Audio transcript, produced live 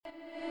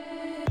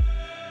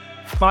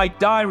my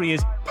diary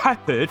is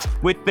peppered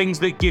with things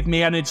that give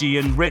me energy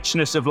and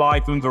richness of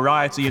life and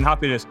variety and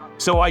happiness.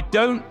 So I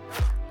don't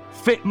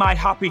fit my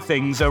happy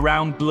things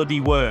around bloody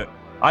work.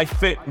 I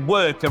fit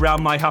work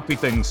around my happy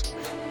things.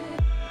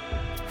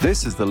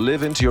 This is the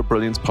Live Into Your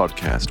Brilliance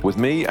podcast with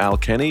me, Al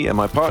Kenny, and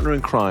my partner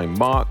in crime,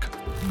 Mark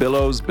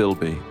Billows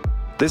Bilby.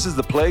 This is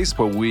the place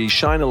where we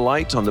shine a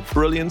light on the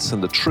brilliance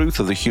and the truth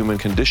of the human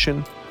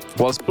condition,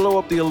 whilst blow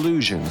up the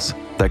illusions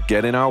that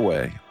get in our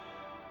way.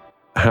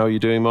 How are you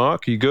doing,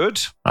 Mark? Are you good?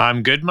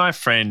 I'm good, my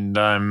friend.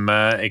 I'm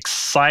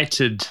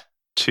excited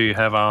to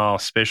have our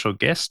special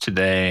guest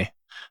today,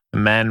 a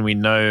man we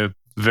know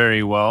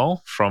very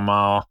well from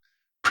our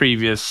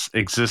previous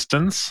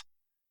existence,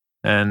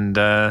 and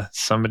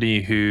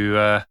somebody who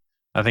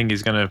I think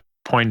is going to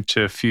point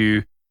to a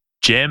few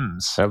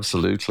gems.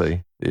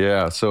 Absolutely.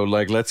 Yeah. So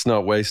let's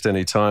not waste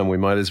any time. We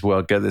might as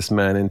well get this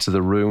man into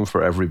the room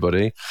for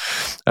everybody.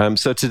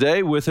 So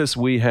today with us,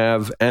 we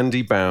have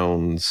Andy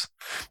Bounds.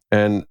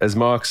 And as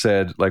Mark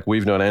said,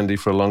 we've known Andy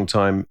for a long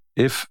time.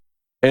 If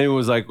anyone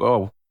was like,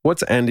 oh,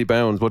 what's Andy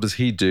Bounds? What does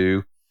he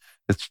do?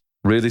 It's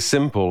really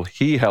simple.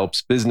 He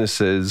helps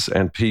businesses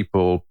and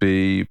people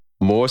be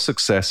more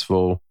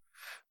successful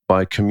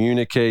by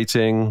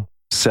communicating,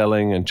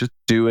 selling, and just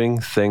doing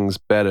things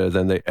better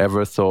than they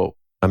ever thought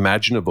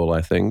imaginable,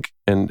 I think,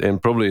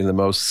 and probably in the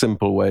most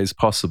simple ways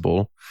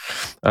possible.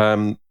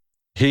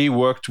 He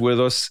worked with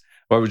us.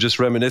 I was just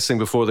reminiscing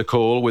before the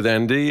call with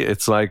Andy.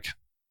 It's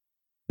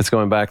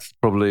going back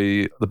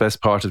probably the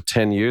best part of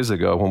 10 years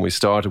ago when we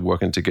started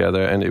working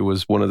together, and it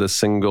was one of the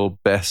single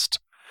best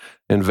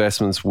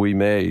investments we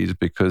made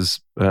because,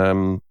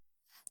 I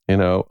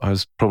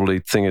was probably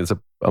thinking it's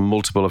a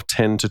multiple of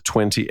 10 to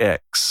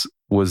 20x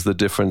was the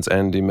difference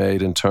Andy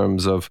made in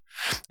terms of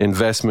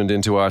investment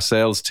into our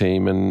sales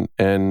team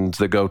and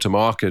the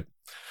go-to-market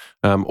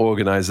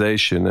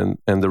organization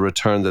and the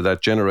return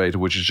that generated,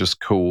 which is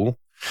just cool.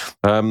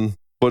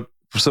 But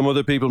some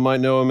other people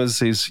might know him as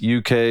he's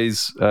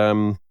UK's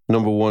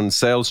number one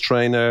sales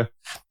trainer.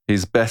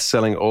 He's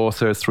best-selling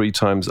author 3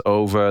 times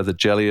over, The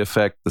Jelly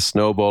Effect, The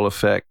Snowball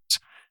Effect,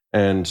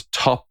 and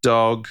Top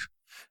Dog.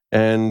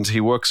 And he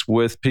works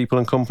with people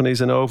and companies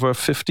in over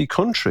 50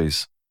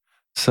 countries.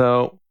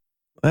 So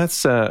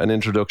that's an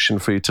introduction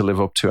for you to live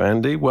up to,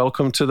 Andy.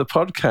 Welcome to the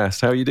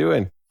podcast. How are you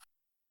doing?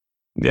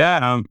 Yeah,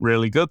 I'm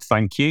really good,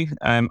 thank you.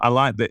 I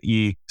like that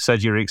you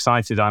said you're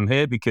excited I'm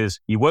here because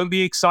you won't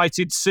be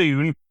excited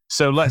soon.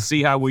 So let's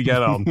see how we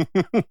get on.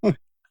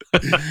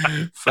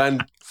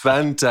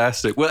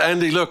 Fantastic. Well,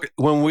 Andy, look,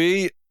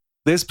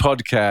 this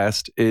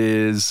podcast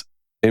is,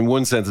 in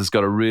one sense, it's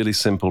got a really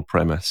simple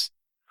premise,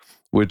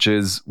 which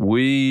is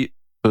we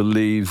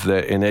believe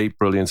that innate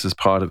brilliance is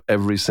part of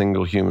every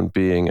single human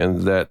being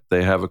and that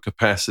they have a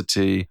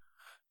capacity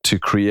to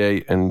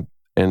create and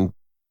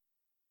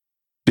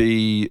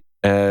be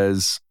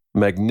as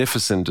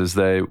magnificent as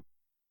they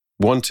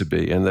want to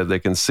be and that they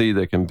can see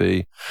they can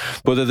be.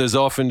 But that there's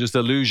often just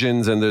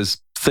illusions and there's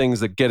things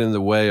that get in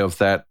the way of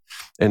that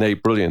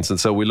innate brilliance.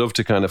 And so we love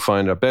to kind of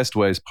find our best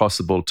ways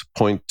possible to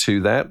point to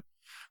that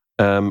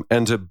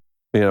and to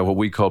what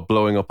we call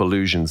blowing up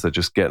illusions that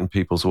just get in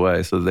people's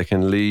way so that they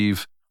can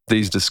leave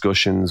these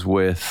discussions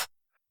with,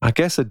 I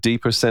guess, a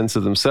deeper sense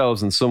of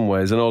themselves in some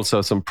ways, and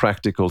also some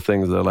practical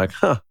things that are like,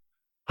 I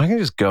can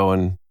just go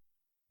and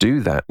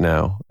do that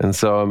now. And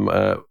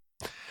so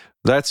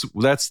that's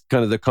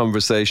kind of the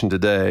conversation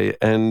today.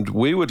 And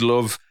we would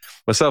love,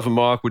 myself and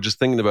Mark were just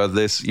thinking about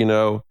this,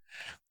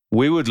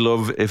 we would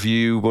love if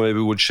you maybe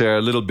would share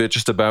a little bit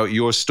just about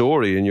your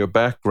story and your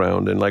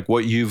background and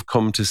what you've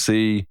come to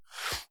see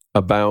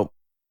about,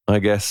 I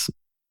guess,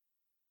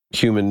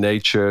 human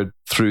nature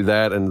through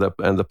that and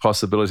the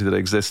possibility that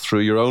exists through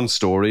your own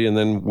story. And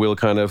then we'll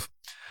kind of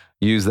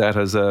use that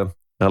as a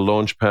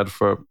launch pad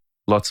for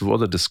lots of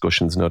other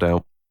discussions, no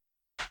doubt.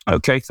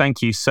 Okay,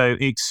 thank you. So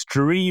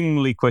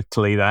extremely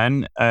quickly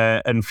then,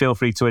 and feel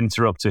free to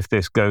interrupt if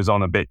this goes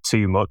on a bit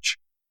too much.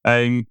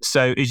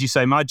 So as you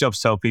say, my job's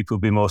to help people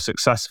be more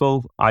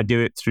successful. I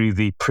do it through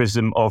the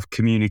prism of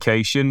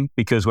communication,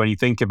 because when you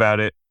think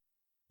about it,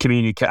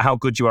 how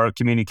good you are at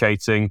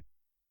communicating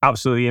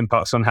absolutely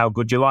impacts on how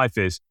good your life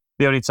is.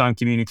 The only time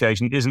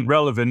communication isn't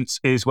relevant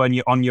is when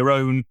you're on your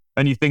own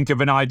and you think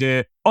of an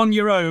idea on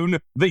your own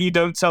that you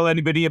don't tell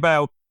anybody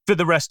about for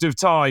the rest of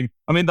time.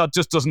 I mean, that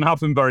just doesn't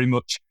happen very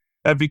much.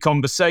 Every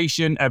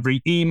conversation,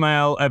 every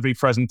email, every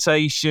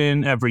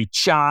presentation, every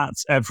chat,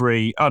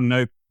 every,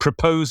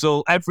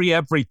 proposal,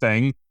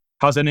 everything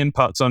has an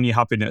impact on your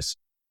happiness.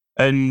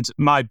 And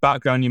my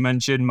background, you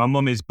mentioned, my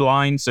mum is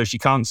blind, so she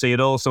can't see at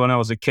all. So when I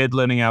was a kid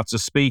learning how to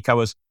speak, I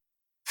was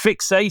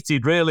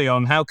fixated really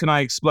on how can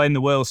I explain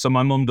the world so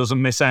my mum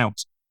doesn't miss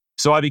out.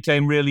 So I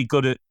became really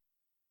good at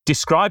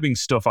describing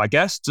stuff, I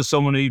guess, to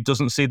someone who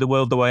doesn't see the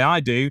world the way I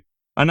do.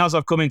 And as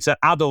I've come into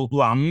adult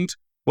land,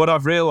 what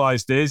I've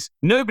realized is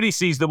nobody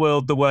sees the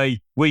world the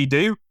way we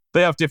do.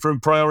 They have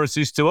different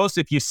priorities to us.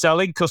 If you're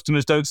selling,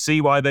 customers don't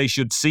see why they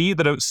should see you.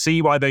 They don't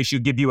see why they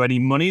should give you any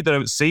money. They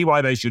don't see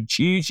why they should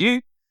choose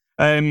you.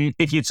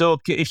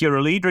 If you're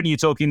a leader and you're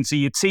talking to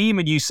your team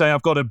and you say,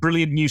 I've got a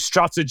brilliant new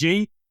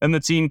strategy, and the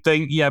team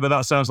think, yeah, but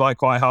that sounds like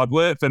quite hard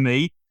work for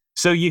me.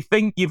 So you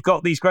think you've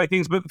got these great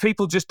things, but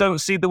people just don't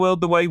see the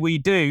world the way we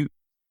do.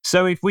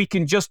 So if we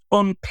can just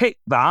unpick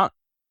that,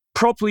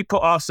 properly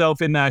put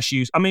ourselves in their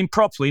shoes, I mean,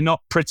 properly,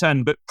 not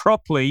pretend, but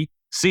properly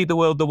see the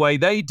world the way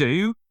they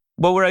do,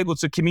 well, we're able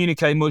to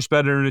communicate much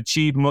better and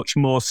achieve much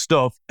more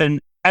stuff. And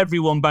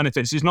everyone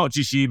benefits. It's not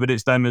just you, but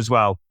it's them as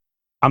well.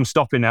 I'm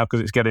stopping now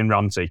because it's getting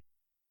ranty.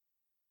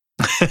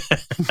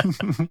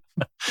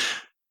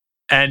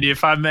 And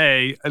if I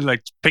may,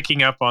 like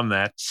picking up on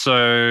that,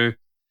 so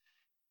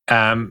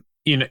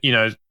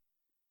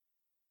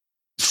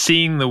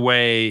seeing the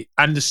way,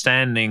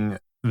 understanding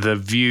the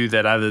view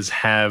that others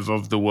have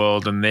of the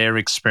world and their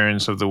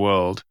experience of the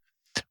world,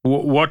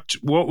 what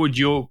would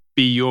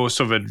be your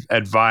sort of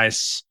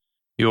advice,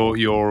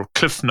 your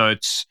cliff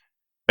notes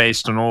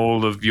based on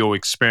all of your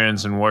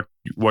experience and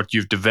what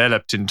you've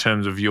developed in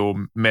terms of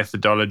your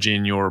methodology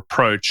and your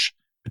approach,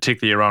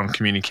 particularly around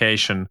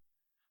communication?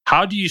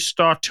 How do you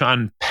start to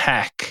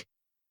unpack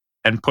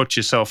and put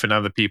yourself in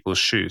other people's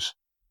shoes?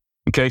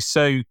 Okay,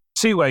 so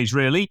 2 ways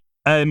really.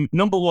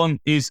 Number 1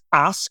 is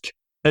ask,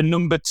 and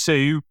number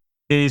 2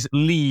 is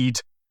lead.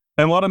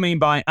 And what I mean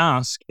by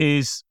ask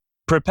is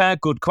prepare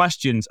good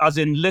questions, as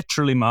in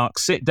literally, Mark,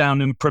 sit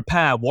down and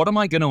prepare. What am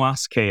I going to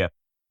ask here?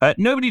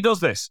 Nobody does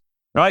this,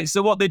 right?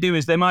 So what they do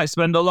is they might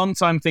spend a long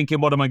time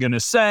thinking, what am I going to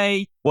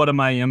say? What are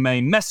my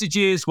main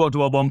messages? What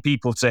do I want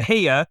people to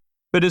hear?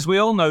 But as we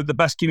all know, the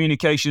best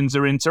communications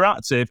are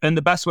interactive, and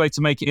the best way to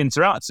make it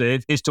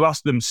interactive is to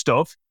ask them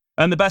stuff.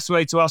 And the best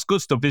way to ask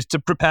good stuff is to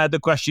prepare the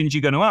questions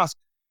you're going to ask.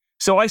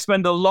 So I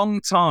spend a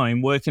long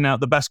time working out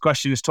the best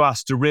questions to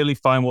ask to really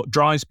find what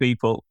drives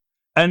people.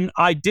 And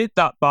I did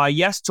that by,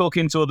 yes,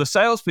 talking to other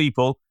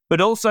salespeople,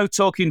 but also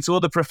talking to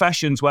other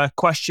professions where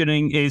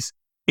questioning is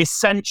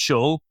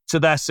essential to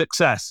their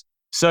success.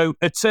 So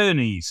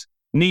attorneys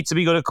need to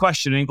be good at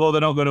questioning or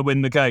they're not going to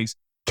win the case.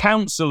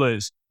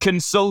 Counselors,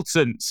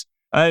 consultants,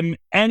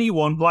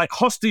 anyone like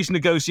hostage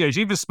negotiators,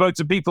 even spoke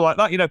to people like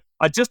that.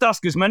 I just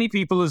ask as many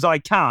people as I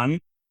can,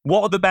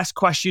 what are the best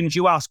questions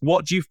you ask?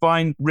 What do you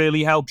find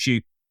really helps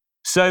you?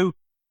 So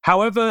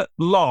however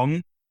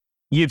long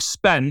you've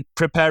spent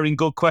preparing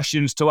good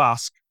questions to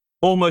ask,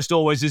 almost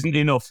always isn't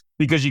enough,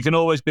 because you can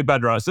always be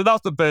better at it. So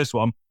that's the first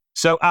one.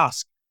 So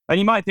ask. And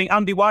you might think,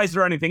 Andy, why is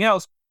there anything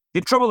else?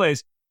 The trouble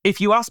is,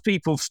 if you ask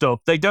people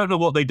stuff, they don't know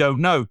what they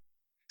don't know.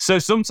 So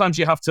sometimes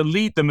you have to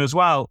lead them as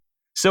well.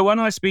 So when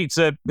I speak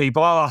to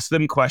people, I'll ask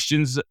them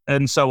questions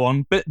and so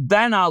on, but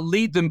then I'll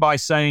lead them by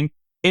saying,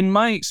 in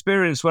my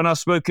experience, when I've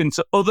spoken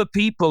to other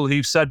people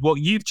who've said what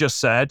you've just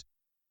said,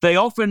 they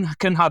often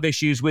can have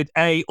issues with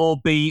A or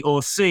B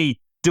or C.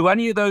 Do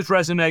any of those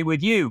resonate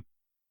with you?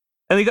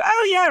 And they go,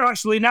 oh yeah,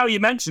 actually, now you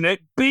mention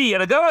it, B.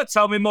 And I go, oh,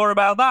 tell me more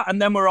about that.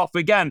 And then we're off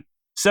again.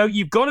 So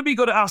you've got to be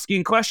good at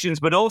asking questions,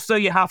 but also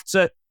you have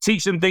to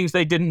teach them things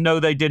they didn't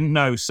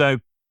know. So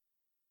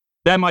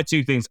they're my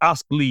 2 things,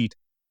 ask, lead.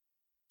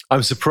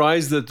 I'm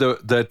surprised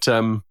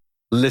that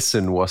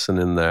listen wasn't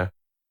in there.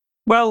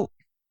 Well,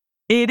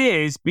 it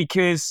is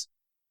because,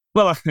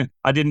 well,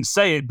 I didn't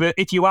say it, but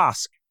if you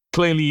ask,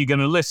 clearly you're going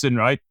to listen,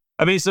 right?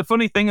 I mean, it's a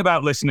funny thing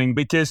about listening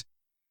because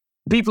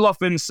people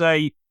often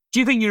say,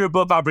 do you think you're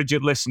above average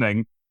at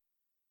listening?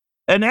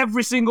 And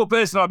every single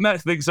person I've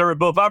met thinks they're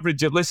above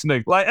average at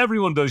listening. Like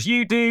everyone does.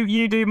 You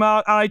do,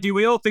 Mark, I do.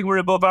 We all think we're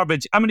above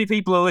average. How many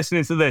people are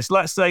listening to this?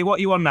 Let's say, what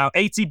you on now?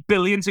 80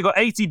 billion? So you've got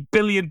 80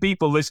 billion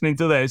people listening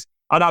to this.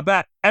 And I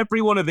bet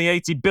every one of the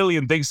 80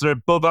 billion thinks they're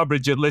above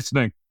average at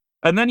listening.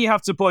 And then you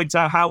have to point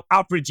out how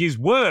averages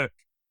work,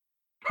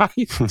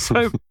 right?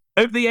 So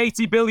of the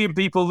 80 billion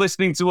people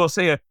listening to us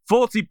here,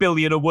 40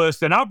 billion are worse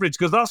than average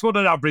because that's what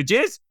an average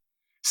is.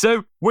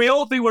 So we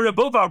all think we're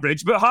above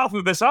average, but half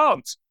of us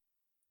aren't.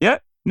 Yeah.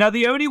 Now,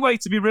 the only way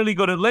to be really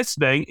good at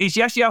listening is,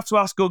 yes, you have to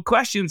ask good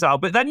questions, Al,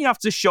 but then you have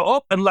to shut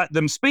up and let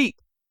them speak.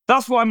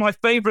 That's why my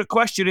favorite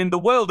question in the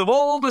world, of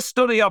all the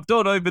study I've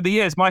done over the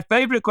years, my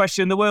favorite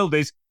question in the world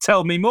is,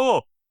 tell me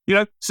more.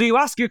 So you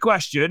ask a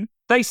question,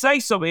 they say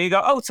something, you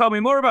go, oh, tell me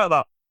more about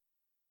that.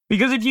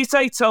 Because if you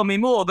say, tell me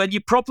more, then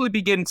you probably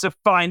begin to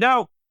find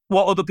out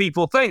what other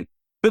people think.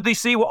 But they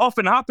see what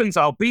often happens,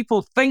 Al,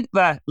 people think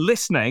they're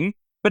listening,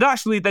 but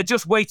actually they're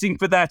just waiting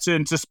for their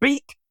turn to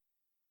speak.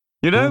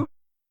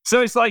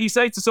 So it's like you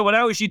say to someone,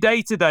 how was your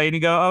day today? And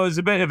you go, oh, it was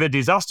a bit of a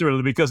disaster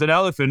really because an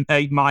elephant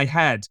ate my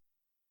head.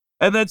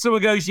 And then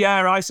someone goes,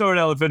 yeah, I saw an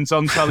elephant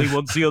on telly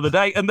once the other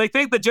day. And they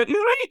think that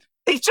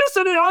it's just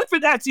an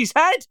elephant at his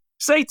head.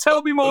 Say,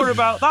 tell me more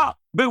about that.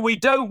 But we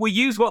don't. We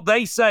use what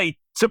they say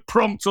to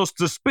prompt us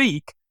to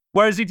speak.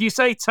 Whereas if you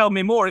say, tell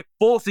me more, it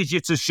forces you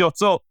to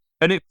shut up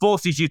and it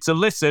forces you to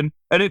listen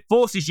and it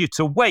forces you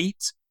to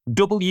wait,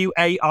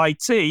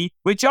 WAIT,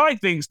 which I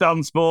think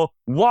stands for,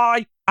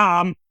 why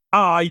am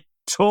I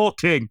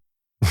talking?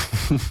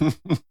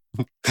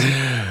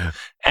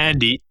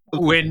 Andy,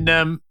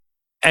 when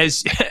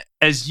as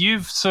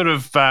you've sort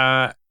of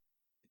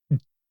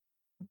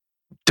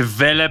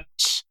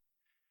developed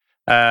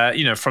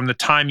from the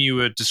time you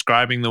were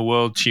describing the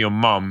world to your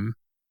mom,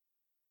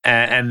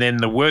 and then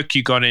the work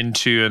you got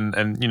into,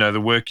 and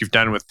the work you've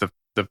done with the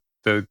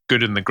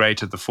good and the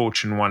great of the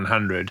Fortune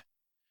 100.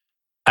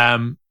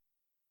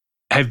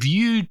 Have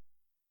you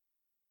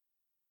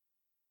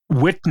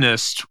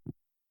witnessed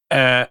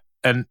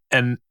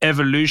an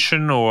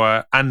evolution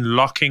or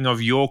unlocking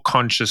of your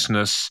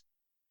consciousness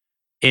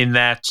in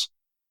that,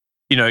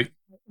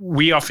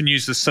 we often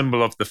use the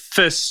symbol of the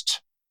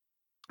fist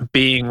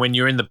being when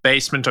you're in the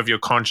basement of your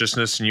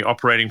consciousness and you're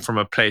operating from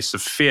a place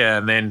of fear,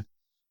 and then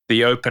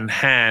the open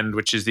hand,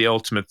 which is the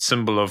ultimate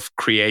symbol of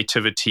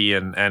creativity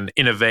and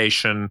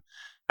innovation.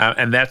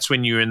 And that's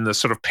when you're in the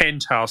sort of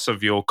penthouse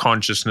of your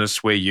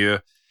consciousness where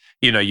you're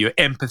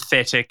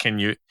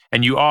empathetic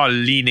and you are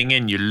leaning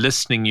in, you're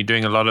listening, you're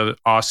doing a lot of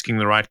asking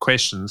the right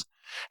questions.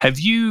 Have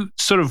you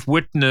sort of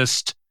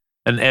witnessed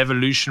an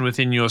evolution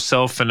within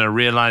yourself and a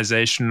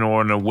realization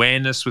or an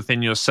awareness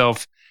within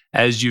yourself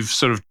as you've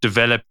sort of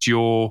developed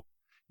your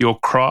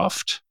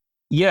craft?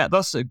 Yeah,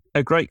 that's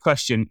a great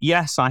question.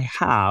 Yes, I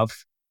have.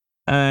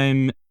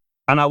 And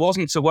I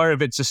wasn't aware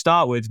of it to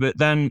start with, but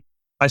then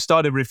I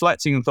started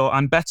reflecting and thought,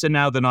 I'm better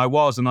now than I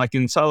was, and I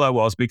can tell I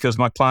was because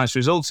my clients'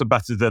 results are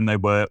better than they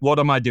were. What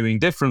am I doing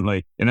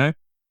differently,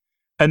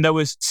 And there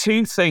was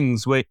two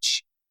things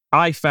which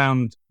I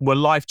found were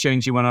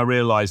life-changing when I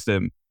realized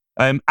them.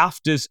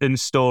 Afters and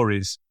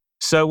stories.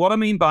 So what I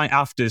mean by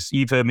afters,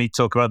 you've heard me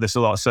talk about this a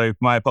lot, so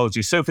my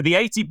apologies. So for the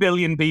 80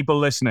 billion people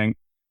listening,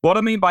 what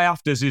I mean by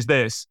afters is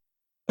this.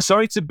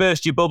 Sorry to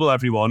burst your bubble,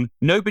 everyone.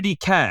 Nobody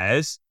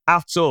cares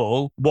at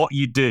all what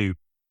you do.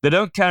 They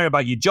don't care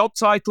about your job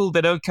title. They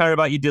don't care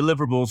about your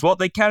deliverables. What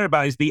they care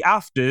about is the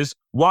afters.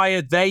 Why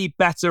are they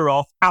better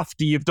off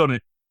after you've done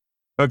it?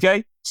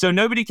 Okay? So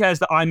nobody cares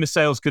that I'm a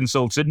sales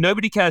consultant.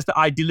 Nobody cares that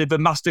I deliver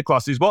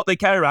masterclasses. What they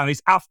care about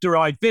is after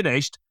I've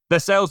finished, their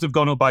sales have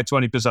gone up by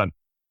 20%.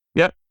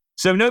 Yeah?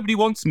 So nobody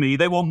wants me.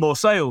 They want more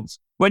sales.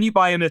 When you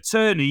buy an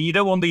attorney, you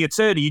don't want the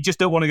attorney. You just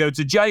don't want to go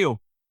to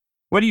jail.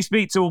 When you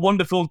speak to a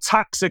wonderful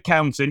tax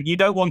accountant, you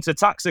don't want a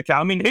tax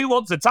accountant. I mean, who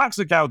wants a tax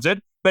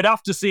accountant? But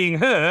after seeing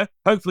her,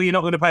 hopefully you're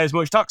not going to pay as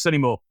much tax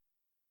anymore.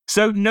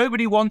 So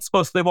nobody wants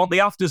us. They want the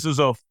afters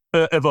of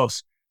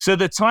us. So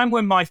the time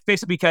when my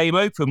fist became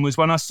open was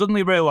when I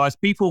suddenly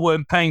realized people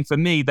weren't paying for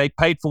me. They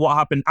paid for what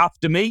happened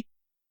after me.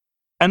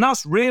 And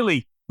that's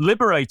really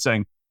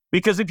liberating.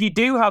 Because if you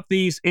do have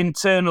these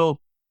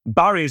internal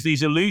barriers,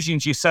 these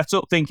illusions you set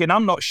up thinking,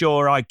 I'm not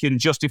sure I can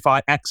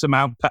justify X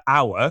amount per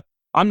hour.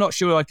 I'm not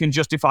sure I can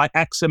justify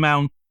X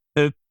amount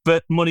of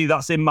money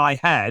that's in my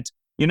head,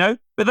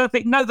 But they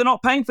think, no, they're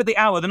not paying for the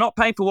hour. They're not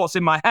paying for what's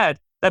in my head.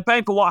 They're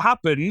paying for what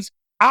happens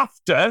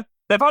after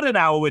they've had an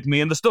hour with me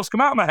and the stuff's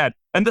come out of my head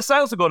and the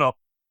sales have gone up.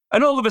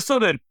 And all of a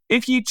sudden,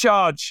 if you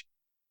charge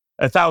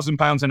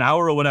 £1,000 an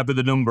hour or whatever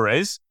the number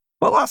is,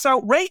 well, that's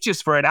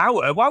outrageous for an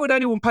hour. Why would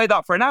anyone pay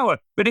that for an hour?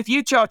 But if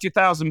you charge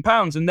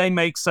 £1,000 and they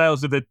make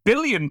sales of £1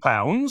 billion,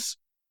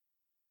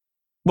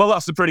 well,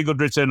 that's a pretty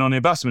good return on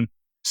investment.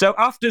 So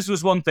afters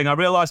was one thing. I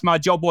realized my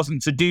job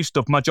wasn't to do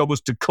stuff. My job was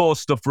to cause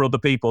stuff for other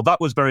people.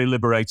 That was very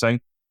liberating.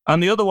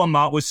 And the other one,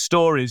 Mark, was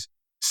stories.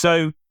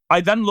 So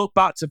I then looked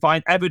back to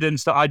find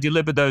evidence that I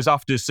delivered those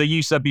afters. So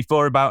you said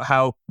before about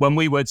how when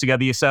we worked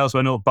together, your sales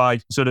went up by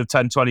sort of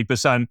 10,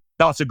 20%.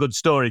 That's a good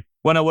story.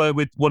 When I worked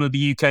with one of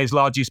the UK's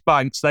largest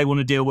banks, they won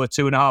a deal worth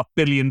 £2.5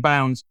 billion.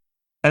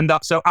 And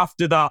so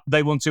after that,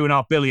 they won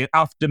 £2.5 billion.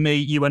 After me,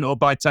 you went up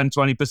by 10,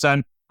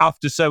 20%.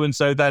 After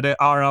so-and-so, they had an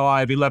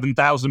ROI of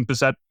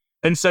 11,000%.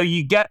 And so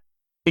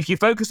if you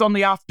focus on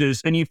the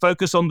afters and you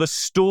focus on the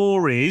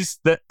stories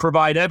that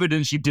provide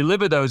evidence you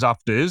deliver those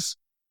afters,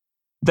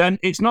 then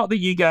it's not that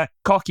you get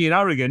cocky and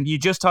arrogant. You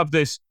just have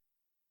this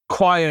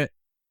quiet,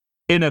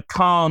 inner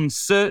calm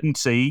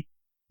certainty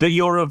that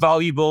you're a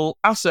valuable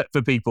asset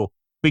for people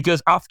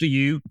because after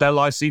you, their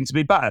lives seem to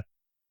be better.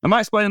 Am I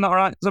explaining that all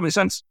right? Does that make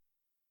sense?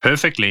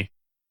 Perfectly.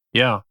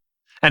 Yeah.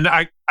 And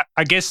I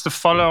guess the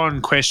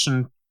follow-on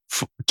question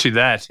to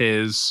that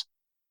is,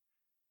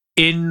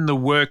 in the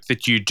work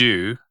that you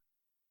do,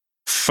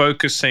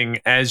 focusing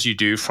as you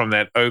do from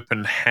that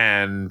open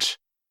hand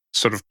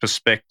sort of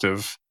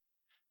perspective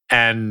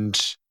and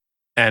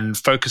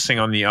focusing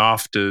on the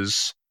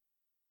afters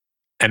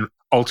and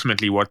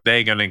ultimately what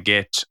they're going to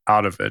get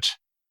out of it,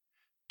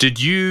 did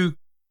you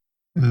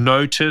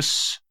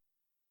notice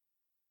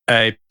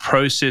a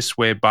process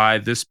whereby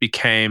this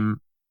became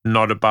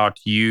not about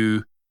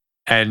you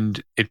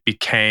and it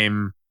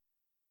became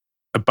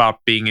about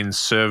being in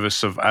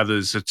service of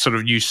others?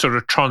 You sort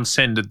of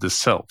transcended the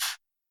self.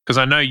 Because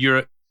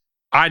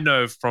I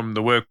know from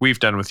the work we've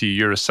done with you,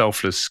 you're a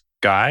selfless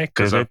guy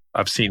because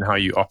I've seen how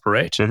you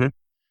operate. Mm-hmm.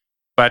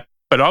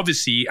 But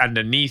obviously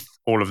underneath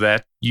all of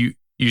that, you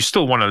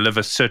still want to live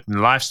a certain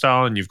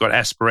lifestyle and you've got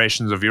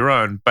aspirations of your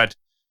own. But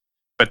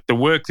the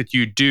work that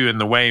you do and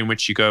the way in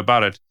which you go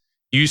about it,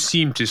 you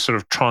seem to sort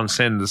of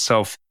transcend the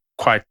self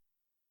quite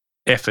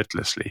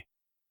effortlessly.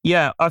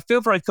 Yeah, I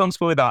feel very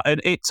comfortable with that. And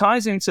it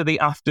ties into the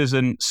afters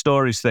and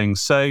stories thing.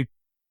 So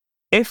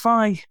what's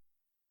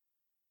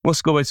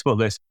a good way to put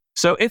this?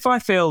 So if I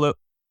feel that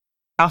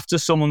after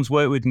someone's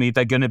worked with me,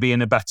 they're going to be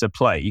in a better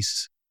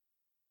place,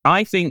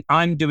 I think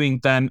I'm doing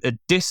them a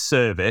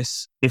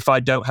disservice if I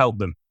don't help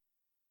them,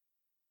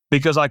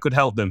 because I could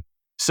help them.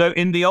 So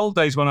in the old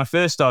days when I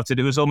first started,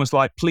 it was almost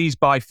like, please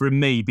buy from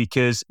me,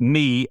 because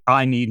me,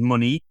 I need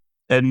money,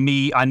 and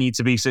me, I need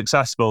to be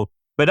successful.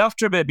 But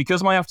after a bit,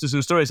 because my Afters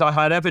and Stories, I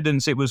had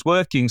evidence it was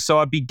working. So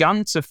I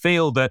began to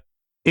feel that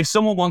if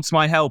someone wants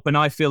my help and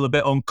I feel a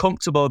bit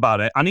uncomfortable about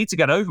it, I need to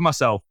get over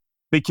myself.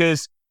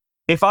 Because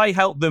if I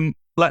help them,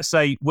 let's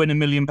say, win £1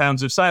 million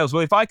of sales,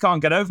 well, if I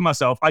can't get over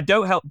myself, I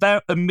don't help,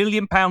 they're £1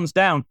 million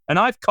down and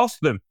I've cost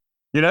them,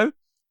 you know?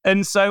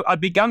 And so I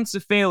began to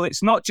feel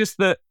it's not just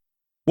that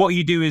what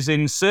you do is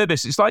in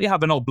service. It's like you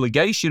have an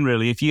obligation,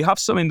 really. If you have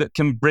something that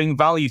can bring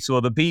value to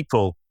other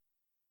people,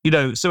 you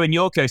know, so in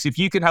your case, if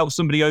you can help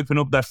somebody open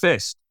up their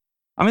fist,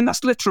 I mean,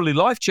 that's literally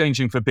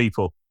life-changing for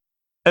people.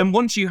 And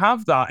once you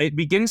have that, it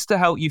begins to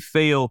help you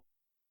feel,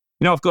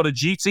 you know, I've got a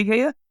duty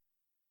here,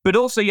 but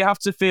also you have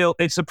to feel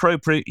it's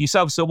appropriate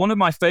yourself. So one of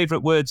my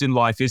favorite words in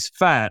life is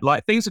fair.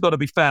 Like, things have got to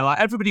be fair. Like,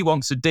 everybody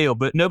wants a deal,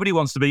 but nobody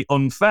wants to be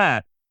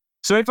unfair.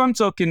 So if I'm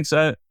talking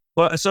to,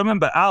 well, so I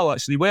remember Al,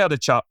 actually, we had a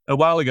chat a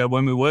while ago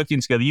when we were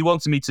working together. You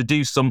wanted me to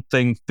do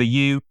something for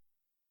you,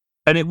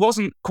 and it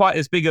wasn't quite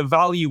as big a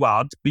value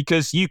add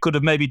because you could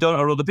have maybe done it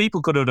or other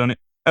people could have done it.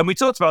 And we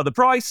talked about the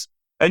price,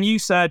 and you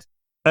said,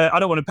 I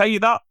don't want to pay you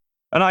that.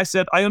 And I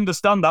said, I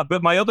understand that,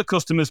 but my other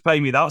customers pay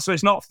me that, so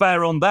it's not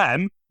fair on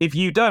them if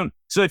you don't.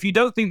 So if you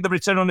don't think the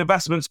return on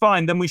investment's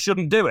fine, then we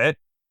shouldn't do it.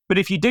 But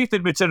if you do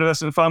think the return on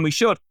investment's fine, we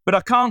should. But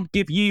I can't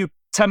give you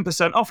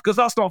 10% off because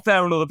that's not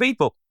fair on other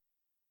people.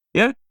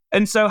 Yeah?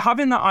 And so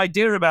having that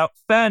idea about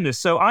fairness,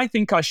 so I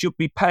think I should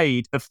be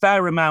paid a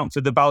fair amount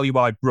for the value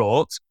I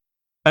brought.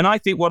 And I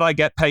think what I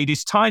get paid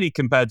is tiny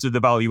compared to the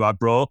value I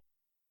brought.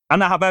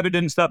 And I have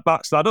evidence that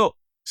backs that up.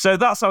 So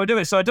that's how I do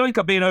it. So I don't think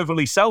I'm being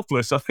overly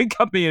selfless. I think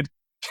I'm being,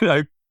 you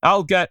know,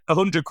 I'll get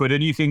 100 quid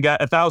and you can get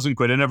 1,000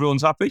 quid and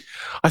everyone's happy.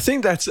 I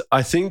think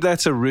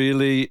that's a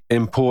really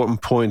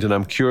important point, and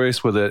I'm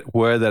curious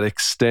where that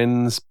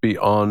extends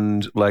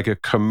beyond like a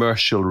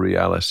commercial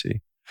reality.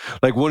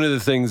 Like, one of the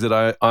things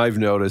that I've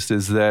noticed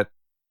is that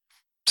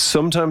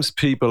sometimes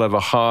people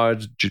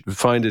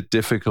find it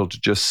difficult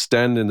to just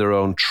stand in their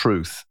own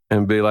truth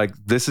and be like,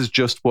 this is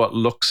just what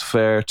looks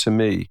fair to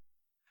me.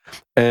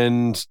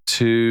 And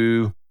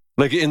to,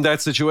 like, in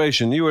that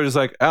situation, you were just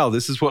like, Al,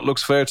 this is what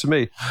looks fair to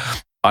me.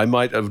 I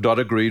might have not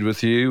agreed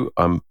with you.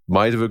 I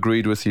might have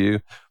agreed with you,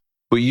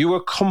 but you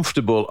were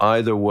comfortable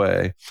either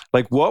way.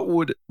 Like,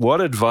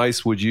 what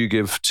advice would you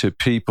give to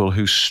people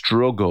who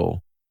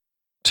struggle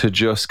to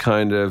just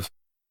kind of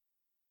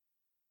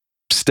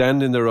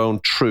stand in their own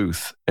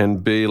truth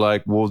and be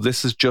like, well,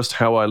 this is just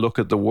how I look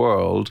at the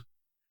world,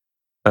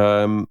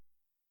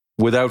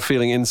 without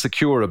feeling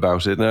insecure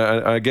about it?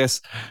 And I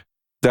guess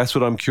that's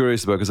what I'm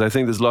curious about, because I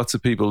think there's lots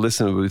of people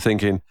listening who are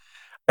thinking,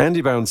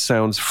 Andy Bounds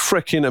sounds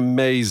freaking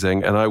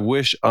amazing, and I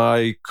wish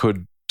I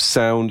could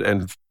sound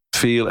and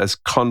feel as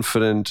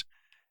confident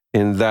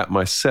in that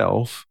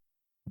myself.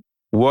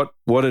 What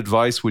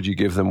advice would you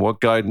give them?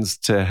 What guidance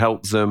to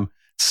help them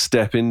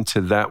step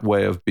into that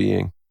way of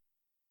being?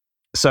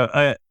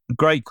 So,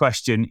 great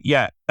question.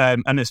 Yeah.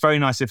 And it's very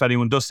nice if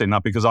anyone does think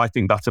that, because I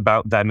think that's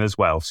about them as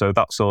well. So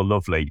that's all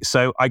lovely.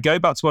 So I go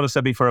back to what I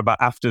said before about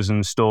afters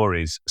and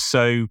stories.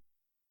 So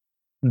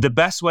the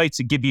best way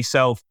to give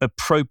yourself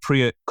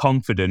appropriate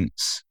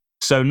confidence,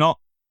 so not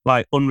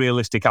like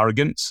unrealistic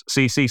arrogance.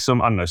 So you see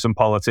some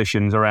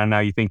politicians around now,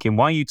 you're thinking,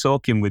 why are you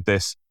talking with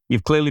this?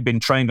 You've clearly been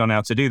trained on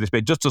how to do this, but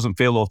it just doesn't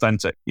feel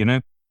authentic, you know?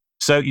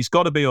 So it's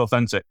got to be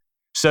authentic.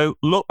 So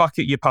look back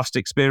at your past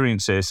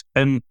experiences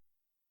and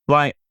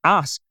like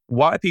ask,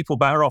 why are people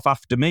better off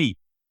after me?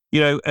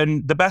 You know,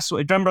 and the best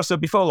way, remember I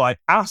said before, like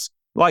ask,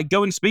 like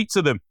go and speak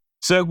to them.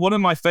 So one of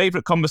my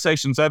favorite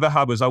conversations I ever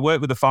had was I worked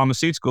with a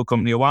pharmaceutical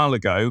company a while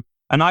ago,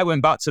 and I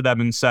went back to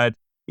them and said,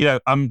 you know,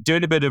 I'm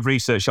doing a bit of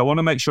research. I want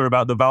to make sure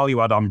about the value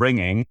add I'm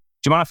bringing. Do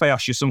you mind if I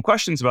ask you some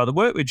questions about the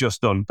work we've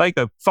just done? They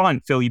go,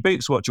 fine, fill your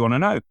boots. What do you want to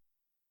know?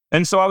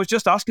 And so I was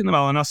just asking them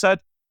all, and I said,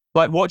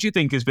 like, what do you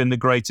think has been the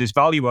greatest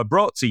value I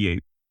brought to you?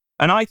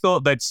 And I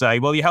thought they'd say,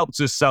 well, you helped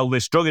us sell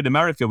this drug in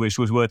America, which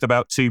was worth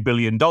about $2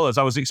 billion.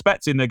 I was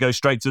expecting they'd go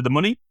straight to the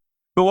money.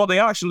 But what they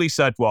actually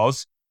said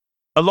was,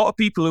 a lot of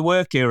people who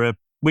work here,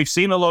 we've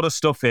seen a lot of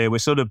stuff here. We're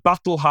sort of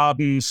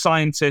battle-hardened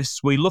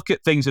scientists. We look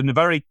at things in a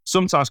very,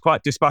 sometimes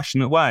quite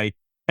dispassionate way.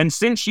 And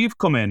since you've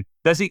come in,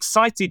 there's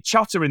excited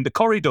chatter in the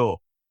corridor.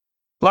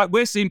 Like,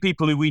 we're seeing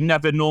people who we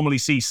never normally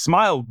see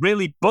smile,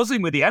 really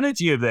buzzing with the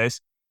energy of this.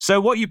 So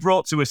what you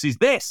brought to us is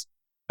this.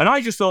 And I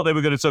just thought they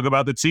were going to talk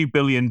about the $2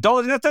 billion.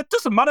 That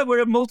doesn't matter.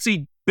 We're a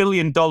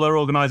multi-billion-dollar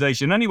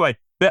organization anyway.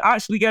 But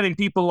actually getting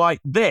people like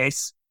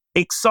this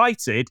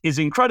excited is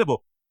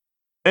incredible.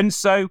 And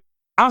so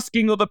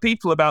asking other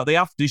people about the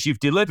afters you've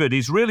delivered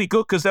is really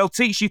good, because they'll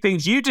teach you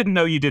things you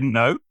didn't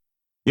know.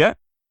 Yeah.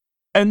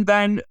 And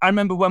then I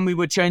remember when we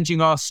were changing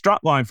our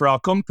strapline for our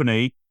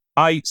company,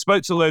 I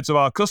spoke to loads of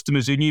our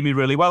customers who knew me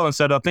really well and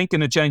said, I'm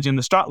thinking of changing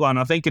the strapline.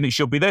 I'm thinking it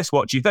should be this.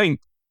 What do you think?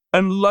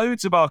 And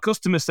loads of our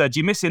customers said,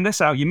 you're missing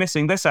this out, you're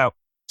missing this out.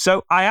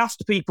 So I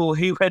asked people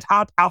who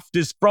had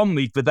afters from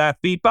me for their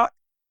feedback.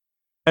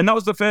 And that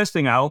was the first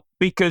thing, Al,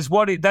 because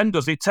what it then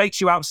does, it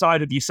takes you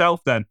outside of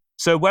yourself then.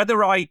 So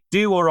whether I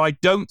do or I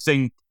don't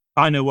think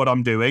I know what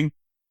I'm doing,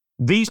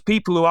 these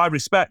people who I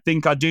respect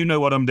think I do know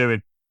what I'm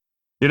doing,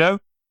 you know?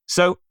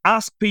 So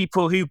ask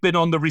people who've been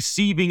on the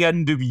receiving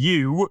end of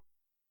you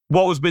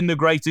what has been the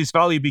greatest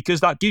value,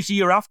 because that gives you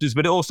your afters,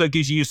 but it also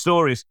gives you your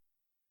stories.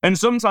 And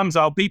sometimes,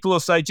 Al, people will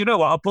say, do you know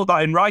what, I'll put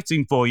that in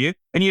writing for you,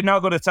 and you've now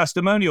got a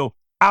testimonial.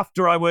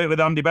 After I worked with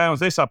Andy Bounds,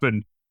 this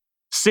happened.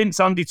 Since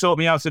Andy taught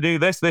me how to do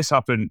this, this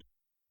happened.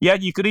 Yeah,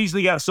 you could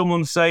easily get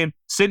someone saying,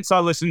 since I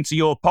listened to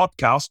your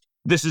podcast,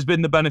 this has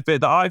been the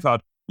benefit that I've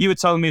had. You were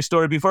telling me a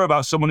story before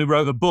about someone who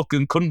wrote a book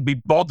and couldn't be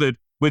bothered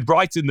with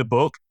writing the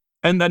book.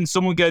 And then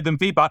someone gave them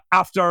feedback.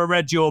 After I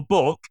read your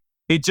book,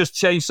 it just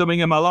changed something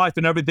in my life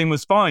and everything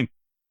was fine.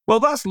 Well,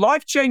 that's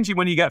life-changing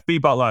when you get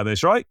feedback like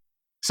this, right?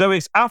 So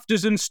it's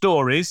afters and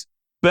stories,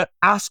 but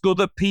ask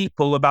other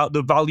people about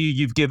the value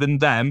you've given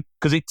them,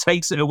 because it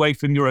takes it away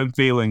from your own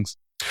feelings.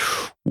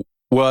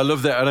 Well, I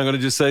love that. And I'm going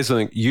to just say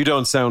something. You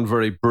don't sound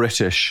very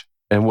British.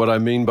 And what I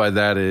mean by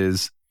that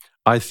is,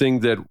 I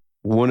think that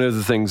one of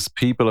the things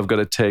people have got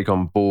to take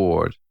on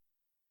board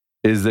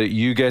is that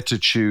you get to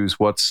choose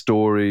what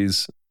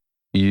stories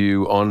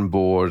you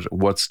onboard,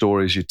 what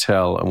stories you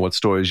tell, and what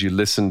stories you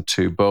listen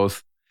to,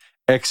 both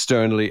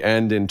externally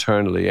and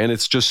internally. And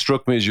it's just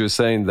struck me as you were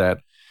saying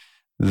that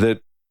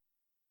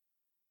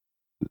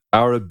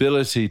our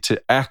ability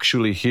to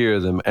actually hear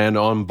them and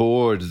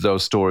onboard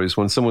those stories,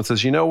 when someone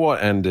says, you know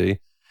what, Andy,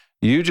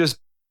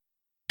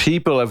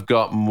 people have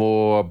got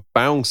more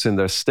bounce in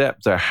their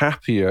step. They're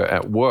happier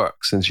at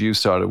work since you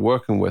started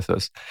working with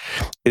us.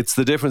 It's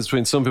the difference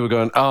between some people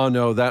going, oh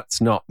no, that's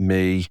not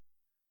me,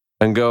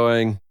 and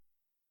going,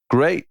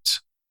 great,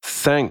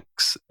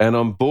 thanks, and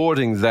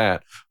onboarding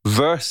that,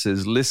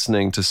 versus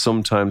listening to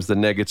sometimes the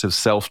negative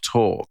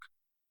self-talk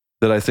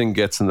that I think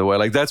gets in the way.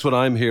 Like, that's what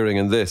I'm hearing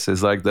in this,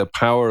 is like the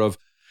power of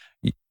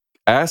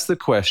ask the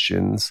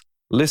questions,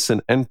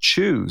 listen, and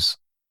choose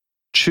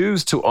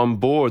to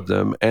onboard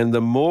them. And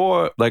the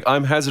more, like,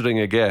 I'm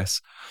hazarding a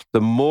guess, the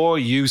more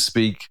you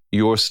speak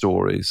your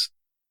stories,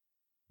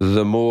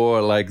 the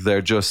more like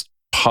they're just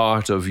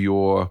part of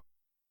your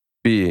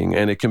being.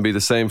 And it can be the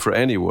same for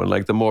anyone.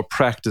 Like, the more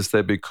practice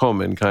they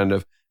become in kind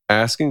of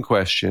asking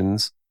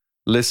questions,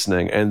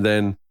 listening, and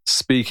then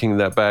speaking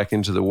that back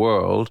into the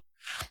world,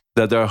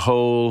 that their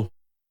whole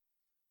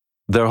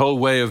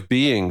way of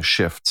being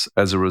shifts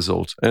as a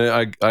result.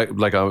 And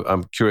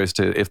I'm curious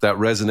to if that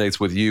resonates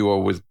with you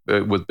or with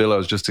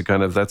Billows, just to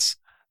kind of,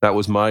 that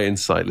was my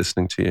insight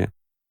listening to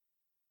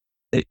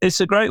you.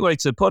 It's a great way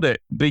to put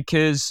it,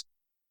 because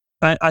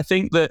I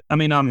think that, I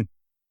mean, I'm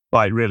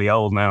like really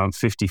old now. I'm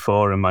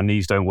 54 and my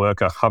knees don't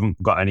work. I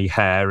haven't got any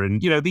hair,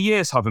 and the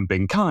years haven't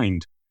been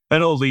kind,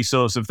 and all these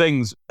sorts of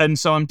things. And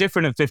so I'm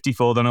different at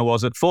 54 than I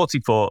was at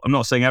 44. I'm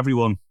not saying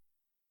everyone,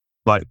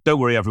 like, don't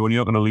worry, everyone,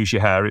 you're not going to lose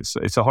your hair. It's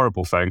a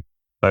horrible thing.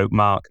 So,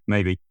 Mark,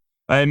 maybe.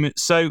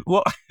 So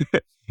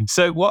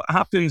what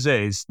happens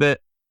is that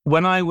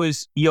when I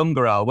was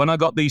younger, Al, when I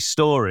got these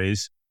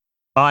stories,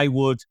 I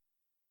would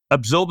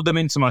absorb them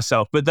into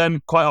myself, but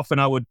then quite often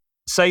I would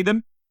say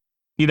them.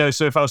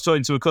 So if I was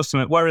talking to a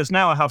customer, whereas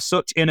now I have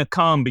such inner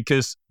calm,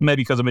 because I've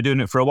been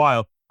doing it for a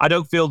while, I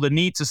don't feel the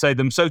need to say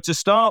them. So to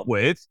start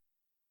with,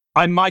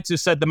 I might have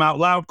said them out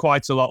loud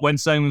quite a lot when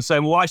someone's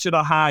saying, well, why should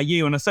I hire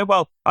you? And I said,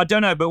 well, I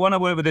don't know, but when I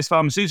work with this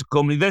pharmaceutical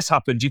company, this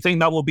happened. Do you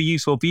think that will be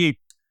useful for you?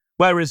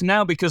 Whereas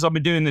now, because I've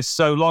been doing this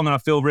so long and I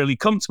feel really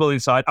comfortable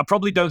inside, I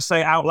probably don't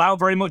say it out loud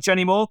very much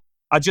anymore.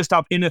 I just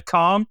have inner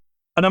calm.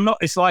 And I'm not,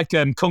 it's like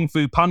Kung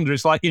Fu Panda,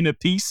 it's like inner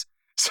peace.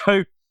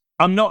 So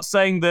I'm not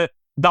saying that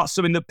that's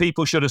something that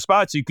people should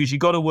aspire to, because you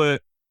got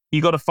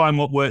to find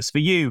what works for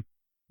you.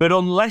 But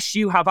unless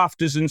you have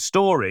afters and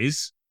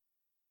stories,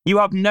 you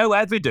have no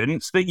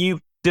evidence that you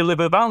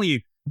deliver value.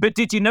 But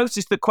did you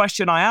notice the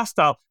question I asked,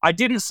 Al? I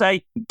didn't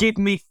say, give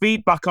me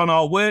feedback on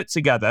our work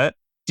together.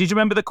 Did you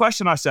remember the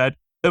question I said?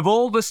 Of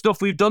all the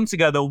stuff we've done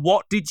together,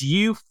 what did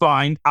you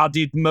find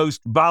added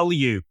most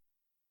value?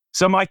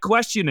 So my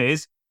question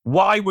is,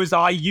 why was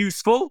I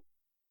useful?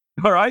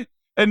 All right.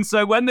 And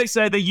so when they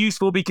say they're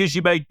useful because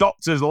you made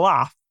doctors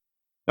laugh,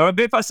 or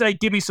if I say,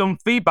 give me some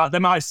feedback, they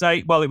might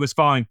say, well, it was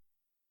fine.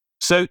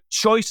 So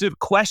choice of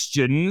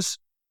questions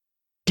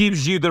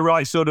gives you the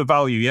right sort of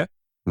value, yeah?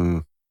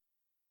 Mm.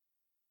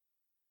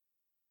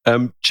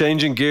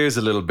 Changing gears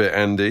a little bit,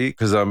 Andy,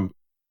 because I'm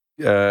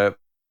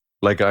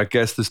I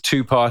guess there's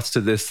two parts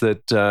to this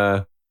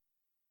that,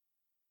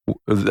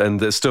 and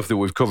the stuff that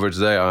we've covered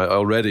today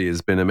already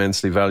has been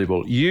immensely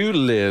valuable. You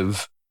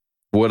live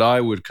what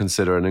I would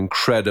consider an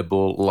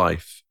incredible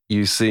life.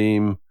 You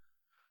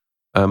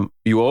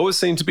always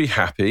seem to be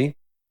happy,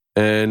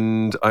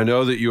 and I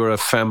know that you're a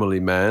family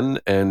man,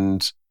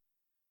 and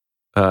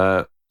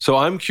so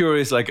I'm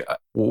curious, like,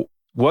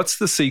 what's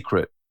the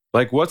secret?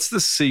 Like, what's the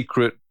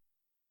secret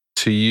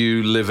to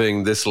you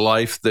living this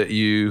life that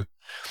you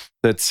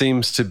that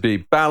seems to be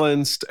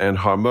balanced and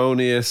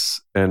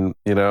harmonious. And,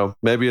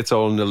 maybe it's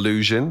all an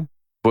illusion,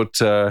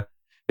 but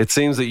it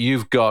seems that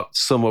you've got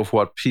some of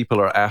what people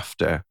are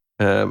after.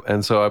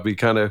 And so I'd be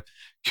kind of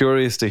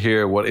curious to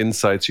hear what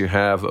insights you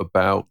have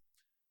about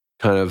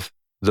kind of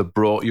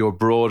your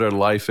broader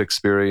life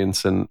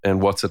experience and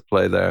what's at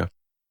play there.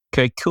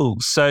 Okay, cool.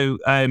 So,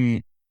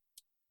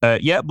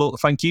 well,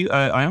 thank you.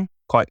 I am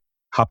quite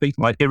happy,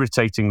 like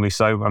irritatingly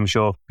so. I'm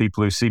sure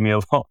people who see me a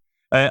lot.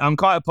 I'm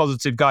quite a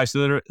positive guy. So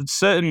there are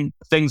certain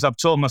things I've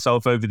taught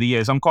myself over the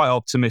years. I'm quite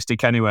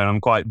optimistic anyway, and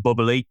I'm quite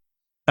bubbly.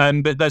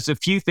 But there's a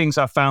few things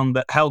I found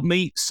that help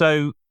me.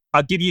 So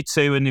I'll give you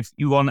two, and if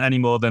you want any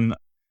more, then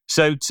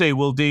so two.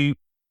 We'll do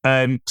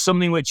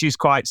something which is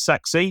quite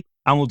sexy,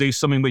 and we'll do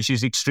something which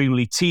is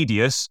extremely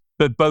tedious,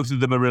 but both of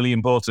them are really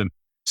important.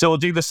 So we'll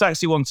do the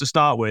sexy one to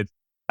start with.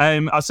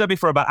 I said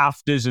before about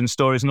afters and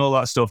stories and all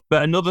that stuff,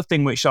 but another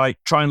thing which I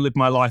try and live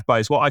my life by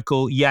is what I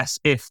call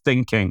yes-if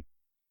thinking.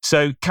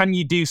 So can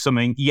you do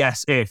something?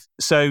 Yes, if.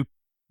 So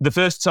the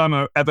first time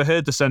I ever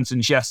heard the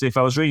sentence yes, if,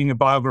 I was reading a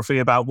biography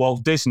about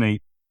Walt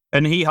Disney,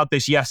 and he had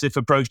this yes, if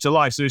approach to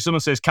life. So if someone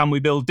says, can we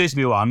build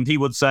Disneyland? He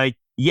would say,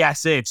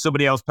 yes, if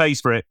somebody else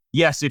pays for it.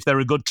 Yes, if there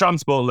are good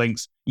transport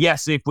links.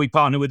 Yes, if we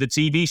partner with a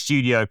TV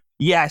studio.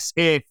 Yes,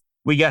 if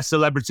we get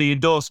celebrity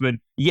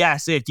endorsement.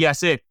 Yes, if,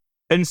 yes, if.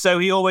 And so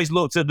he always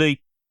looked at the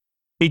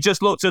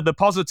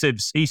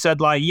positives. He said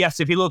yes,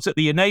 if he looked at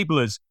the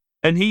enablers.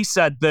 And he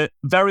said that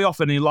very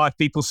often in life,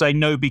 people say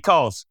no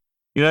because,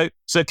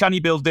 so can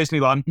you build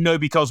Disneyland? No,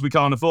 because we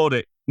can't afford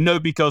it. No,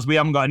 because we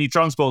haven't got any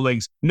transport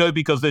links. No,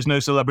 because there's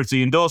no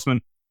celebrity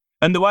endorsement.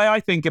 And the way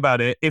I think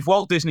about it, if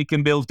Walt Disney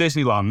can build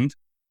Disneyland,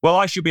 well,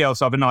 I should be able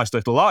to have a nice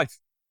little life.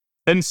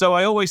 And so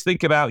I always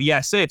think about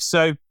yes, if.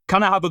 So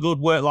can I have a good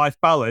work-life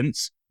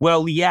balance?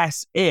 Well,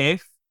 yes,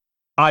 if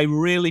I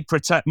really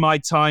protect my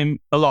time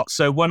a lot.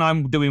 So when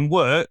I'm doing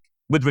work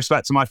with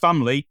respect to my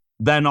family,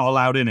 they're not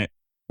allowed in it.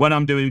 When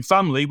I'm doing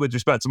family with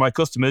respect to my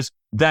customers,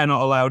 they're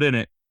not allowed in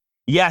it.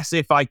 Yes,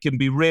 if I can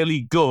be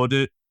really good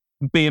at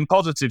being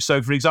positive.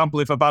 So, for example,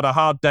 if I've had a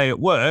hard day at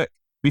work,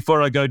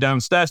 before I go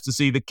downstairs to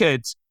see the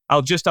kids,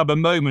 I'll just have a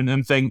moment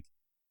and think,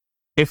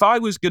 if I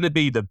was going to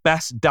be the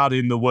best dad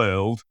in the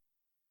world,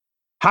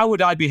 how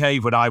would I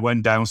behave when I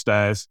went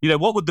downstairs?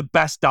 What would the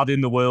best dad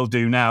in the world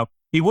do now?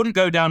 He wouldn't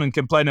go down and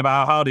complain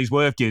about how hard his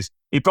work is.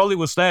 He probably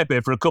would stay up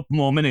here for a couple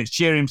more minutes,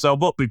 cheer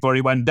himself up before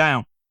he went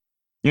down,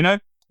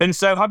 And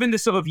so having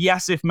this sort of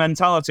yes-if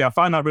mentality, I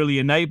find that really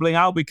enabling,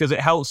 Al, because it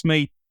helps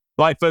me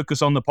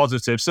focus on the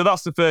positive. So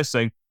that's the first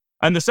thing.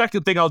 And the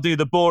second thing, I'll do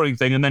the boring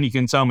thing, and then you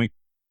can tell me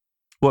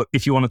what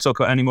if you want to talk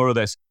about any more of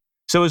this.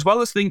 So as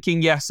well as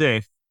thinking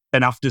yes-if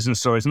and afters and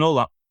stories and all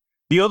that,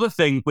 the other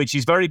thing, which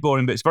is very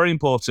boring, but it's very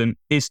important,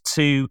 is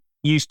to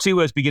use two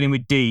words beginning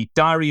with D,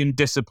 diary and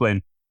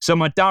discipline. So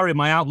my diary,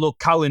 my Outlook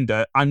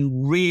calendar,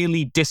 I'm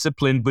really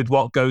disciplined with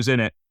what goes in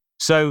it.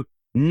 So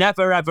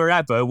never, ever,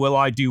 ever will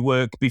I do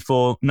work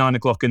before 9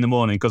 o'clock in the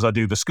morning because I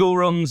do the school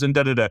runs and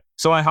da-da-da.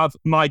 So I have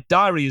my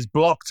diary is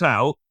blocked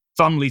out,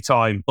 family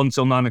time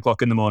until 9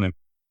 o'clock in the morning.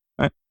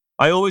 Right?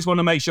 I always want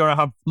to make sure I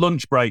have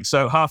lunch break,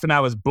 so half an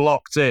hour is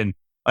blocked in.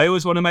 I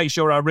always want to make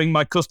sure I ring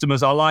my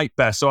customers I like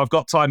best, so I've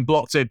got time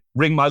blocked in,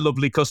 ring my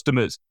lovely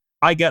customers.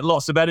 I get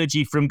lots of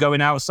energy from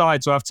going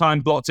outside, so I have time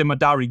blocked in my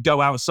diary,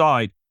 go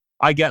outside.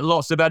 I get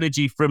lots of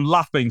energy from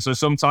laughing, so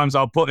sometimes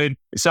I'll put in,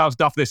 it sounds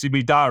daft this in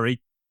my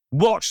diary,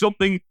 watch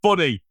something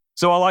funny.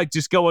 So I like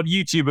just go on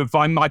YouTube and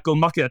find Michael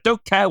Muckett. I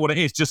don't care what it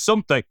is, just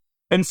something.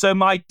 And so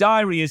my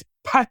diary is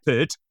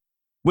peppered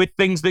with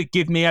things that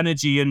give me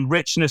energy and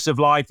richness of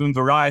life and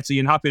variety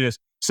and happiness.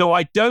 So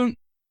I don't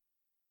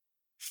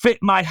fit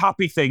my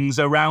happy things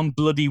around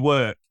bloody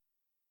work.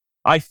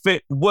 I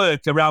fit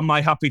work around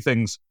my happy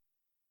things.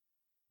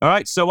 All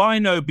right, so I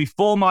know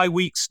before my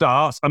week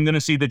starts, I'm going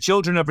to see the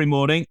children every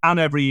morning and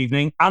every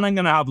evening, and I'm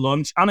going to have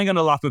lunch, and I'm going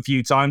to laugh a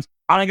few times,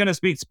 and I'm going to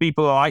speak to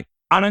people I like,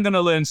 and I'm going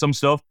to learn some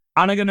stuff,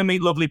 and I'm going to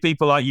meet lovely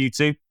people like you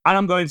two, and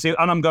I'm going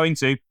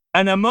to.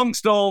 And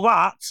amongst all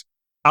that,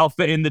 I'll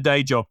fit in the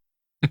day job.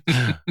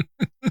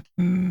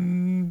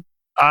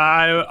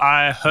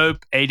 I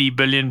hope 80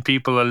 billion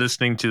people are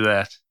listening to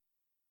that.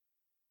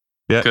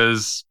 Yeah.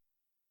 Because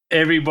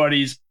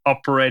everybody's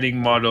operating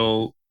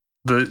model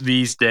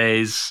these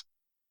days,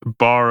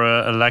 bar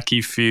a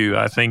lucky few,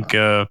 I think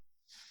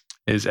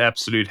is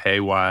absolute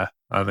haywire.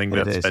 I think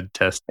that's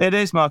fantastic. It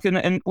is, Mark.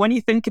 And when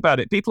you think about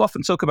it, people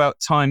often talk about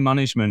time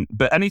management,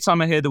 but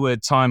anytime I hear the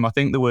word time, I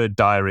think the word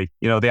diary,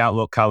 the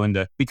Outlook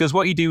calendar, because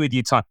what you do with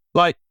your time,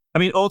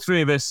 all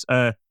three of us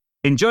are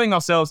enjoying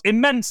ourselves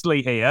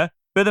immensely here,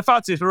 but the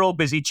fact is we're all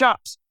busy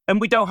chaps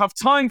and we don't have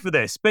time for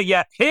this. But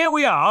yet here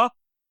we are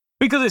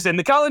because it's in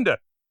the calendar.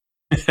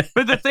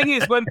 But the thing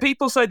is, when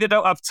people say they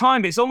don't have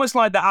time, it's almost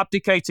like they're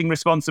abdicating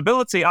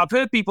responsibility. I've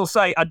heard people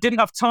say, I didn't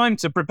have time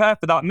to prepare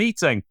for that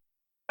meeting.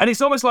 And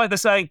it's almost like they're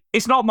saying,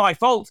 it's not my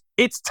fault.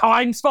 It's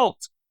time's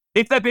fault.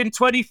 If there'd been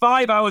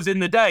 25 hours in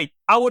the day,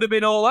 I would have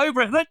been all over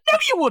it. Like, no,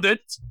 you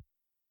wouldn't.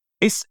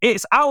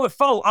 It's our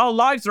fault. Our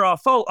lives are our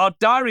fault. Our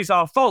diaries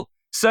are our fault.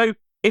 So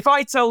if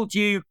I told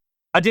you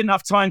I didn't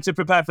have time to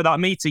prepare for that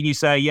meeting, you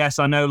say, yes,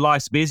 I know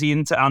life's busy,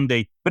 isn't it,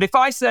 Andy? But if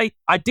I say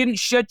I didn't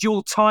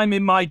schedule time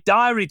in my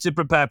diary to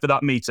prepare for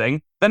that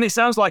meeting, then it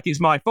sounds like it's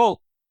my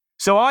fault.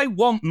 So I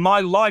want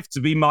my life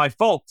to be my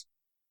fault.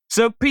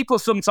 So people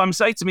sometimes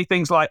say to me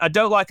things like, I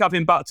don't like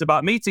having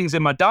back-to-back meetings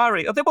in my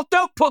diary. I think, well,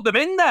 don't put them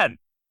in then.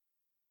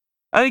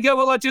 And you go,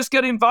 well, I just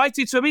get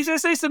invited to them. He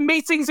says, it's a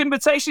meeting's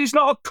invitation. It's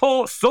not a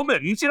court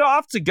summons. You don't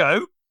have to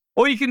go.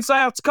 Or you can say,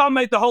 I can't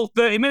make the whole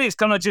 30 minutes.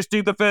 Can I just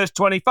do the first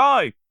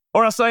 25?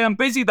 Or I say, I'm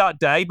busy that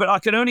day, but I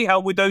can only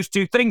help with those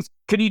two things.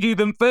 Can you do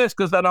them first?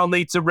 Because then I'll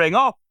need to ring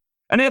off.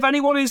 And if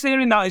anyone is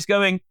hearing that is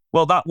going,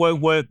 well, that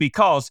won't work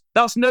because,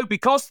 that's no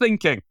because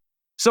thinking.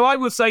 So I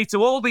would say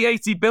to all the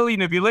 80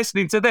 billion of you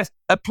listening to this,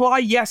 apply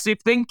yes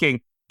if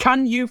thinking.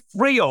 Can you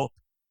free up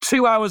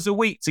 2 hours a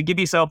week to give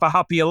yourself a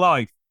happier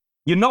life?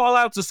 You're not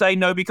allowed to say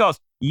no because.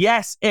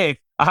 Yes, if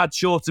I had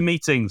shorter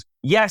meetings.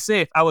 Yes,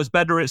 if I was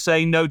better at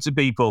saying no to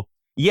people.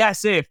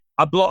 Yes, if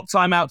I blocked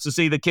time out to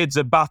see the kids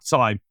at bath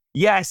time.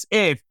 Yes,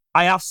 if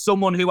I asked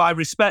someone who I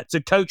respect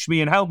to coach me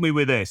and help me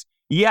with this.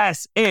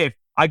 Yes, if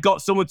I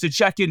got someone to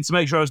check in to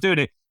make sure I was doing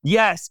it.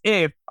 Yes,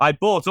 if I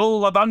bought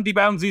all of Andy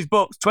Bounds'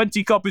 books,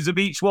 20 copies of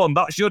each one.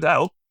 That should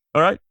help.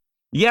 All right?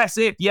 Yes,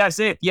 if, yes,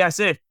 if, yes,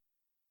 if.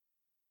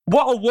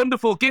 What a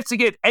wonderful gift to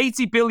give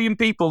 80 billion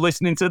people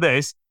listening to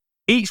this.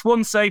 Each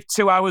one saved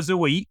 2 hours a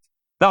week.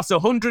 That's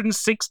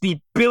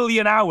 160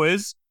 billion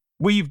hours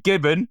we've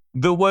given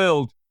the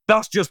world.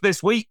 That's just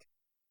this week.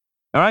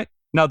 All right?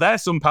 Now,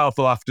 there's some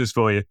powerful afters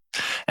for you.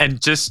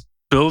 And just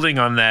building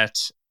on that,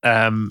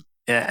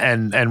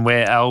 and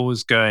where Al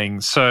was going.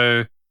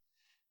 So,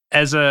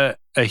 as a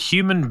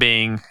human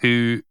being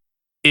who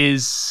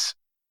is,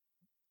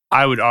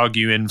 I would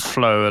argue, in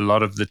flow a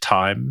lot of the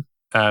time,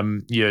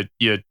 you're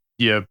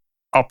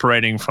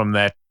operating from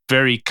that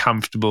very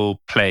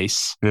comfortable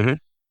place.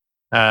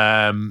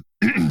 Mm-hmm.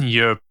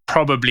 You're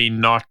probably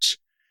not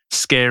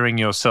scaring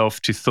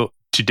yourself to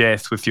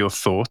death with your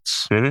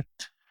thoughts.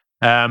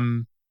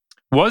 Mm-hmm.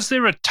 Was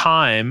there a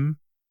time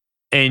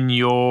in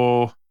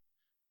your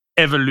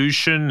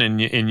evolution,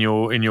 in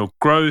your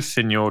growth,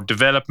 in your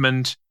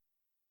development,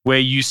 where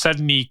you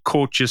suddenly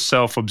caught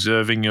yourself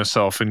observing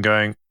yourself and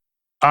going,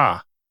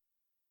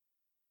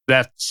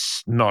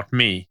 that's not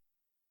me.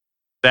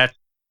 That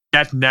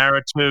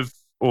narrative,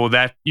 or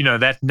that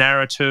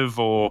narrative,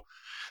 or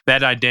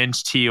that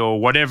identity,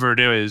 or whatever it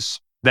is,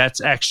 that's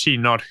actually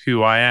not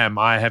who I am.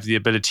 I have the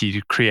ability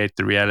to create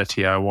the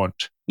reality I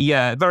want.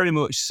 Yeah, very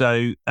much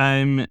so.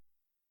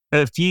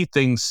 A few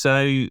things.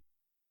 So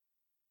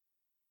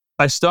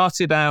I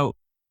started out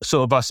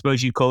sort of, I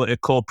suppose you call it a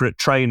corporate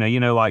trainer,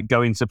 like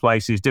going to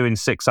places, doing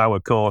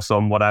 6-hour course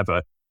on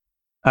whatever.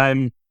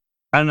 And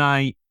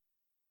I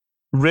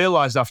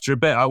realized after a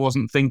bit I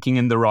wasn't thinking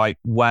in the right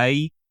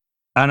way,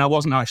 and I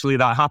wasn't actually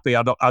that happy.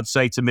 I'd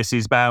say to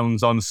Mrs.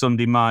 Bounds on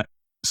Sunday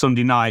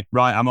night,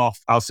 right, I'm off,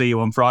 I'll see you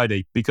on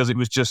Friday, because it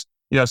was just,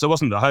 so I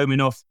wasn't at home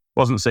enough,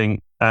 wasn't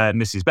seeing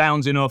Mrs.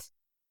 Bounds enough.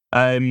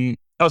 I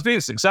was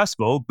being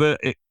successful, but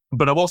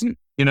I wasn't,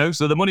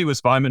 so the money was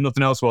fine, but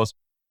nothing else was.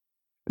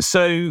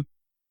 So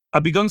I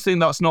begun saying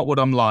that's not what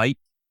I'm like.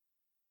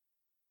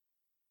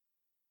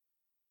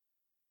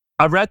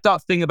 I read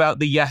that thing about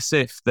the yes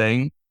if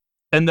thing,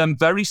 and then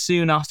very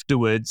soon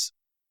afterwards,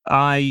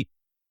 I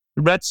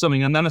read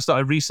something, and then I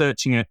started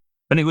researching it,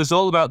 and it was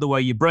all about the way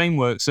your brain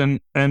works,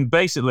 and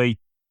basically,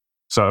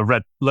 so I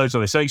read loads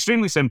of this. So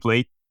extremely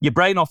simply, your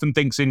brain often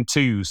thinks in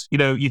twos.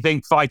 You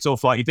think fight or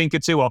flight, you think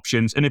of two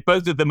options, and if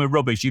both of them are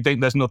rubbish, you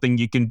think there's nothing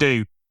you can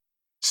do.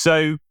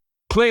 So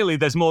clearly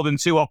there's more than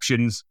two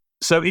options.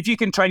 So if you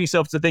can train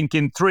yourself to think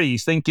in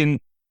threes,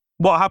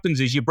 what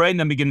happens is your brain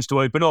then begins to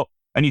open up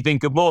and you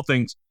think of more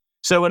things.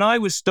 So when I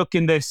was stuck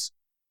in this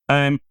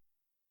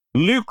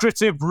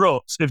lucrative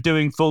rut of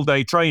doing full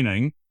day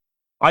training,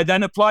 I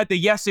then applied the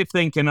yes if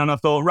thinking, and I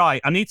thought, right,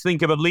 I need to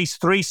think of at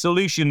least 3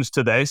 solutions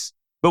to this.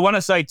 But when I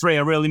say 3,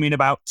 I really mean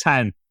about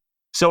 10.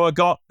 So I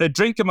got a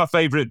drink of my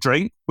favorite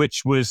drink,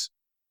 which was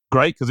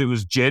great because it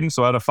was gin.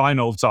 So I had a fine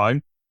old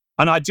time.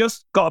 And I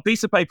just got a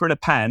piece of paper and a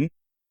pen,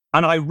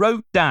 and I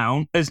wrote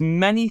down as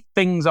many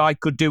things I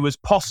could do as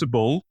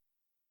possible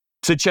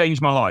to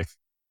change my life,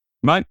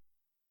 right?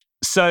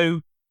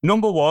 So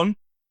number 1,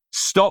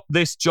 stop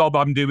this job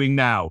I'm doing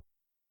now.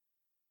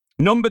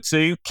 Number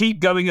 2,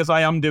 keep going as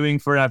I am doing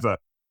forever.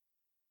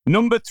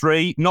 Number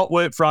 3, not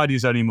work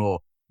Fridays anymore.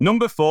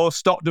 Number 4,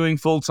 stop doing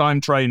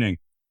full-time training.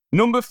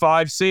 Number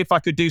 5, see if I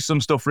could do some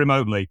stuff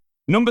remotely.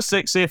 Number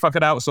 6, see if I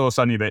could outsource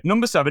any of it.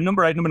 Number 7,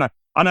 number 8, number 9.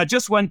 And I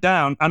just went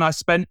down and I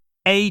spent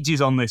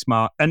ages on this,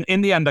 Mark. And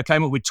in the end, I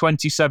came up with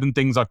 27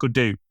 things I could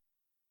do.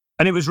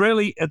 And it was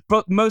really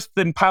the most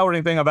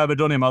empowering thing I've ever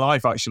done in my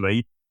life,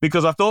 actually,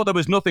 because I thought there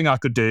was nothing I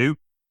could do.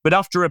 But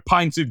after a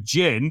pint of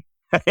gin,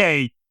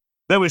 hey,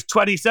 there was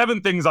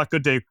 27 things I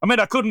could do. I mean,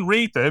 I couldn't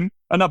read them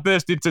and I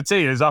burst into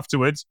tears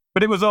afterwards,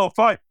 but it was all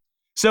fine.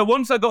 So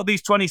once I got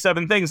these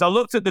 27 things, I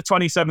looked at the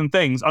 27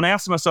 things and I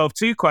asked myself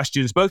 2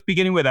 questions, both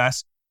beginning with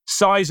S,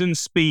 size and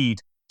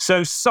speed.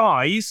 So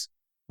size,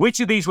 which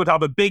of these would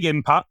have a big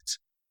impact?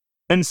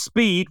 And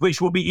speed,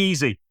 which will be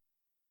easy.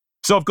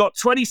 So I've got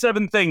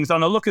 27 things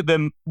and I look at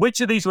them,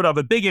 which of these would have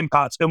a big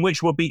impact and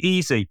which would be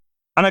easy.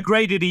 And I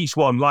graded each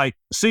one, like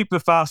super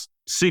fast,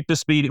 super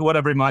speedy,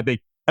 whatever it might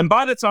be. And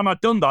by the time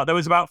I'd done that, there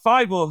was about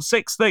 5 or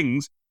 6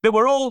 things that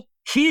were all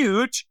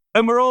huge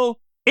and were all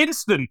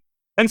instant.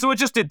 And so I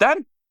just did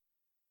them.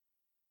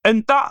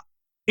 And that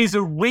is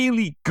a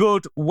really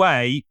good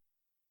way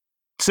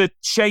to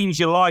change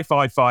your life,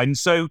 I find.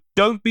 So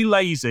don't be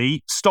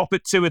lazy. Stop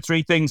at 2 or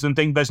 3 things and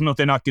think there's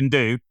nothing I can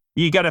do.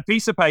 You get a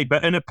piece of paper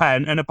and a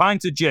pen and a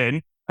pint of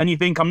gin, and you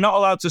think, I'm not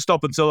allowed to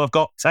stop until I've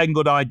got 10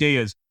 good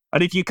ideas.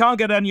 And if you can't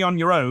get any on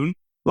your own,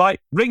 like,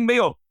 ring me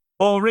up,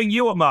 or ring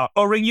you up, Mark,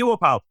 or ring you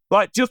up, Al.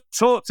 Like, just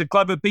talk to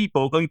clever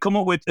people and come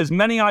up with as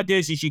many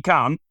ideas as you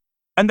can.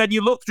 And then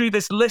you look through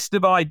this list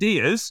of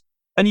ideas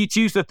and you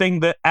choose the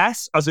thing that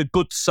S, as a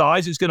good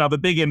size, is going to have a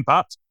big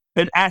impact.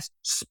 And S,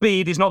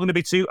 speed, is not going to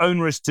be too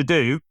onerous to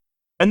do.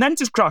 And then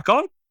just crack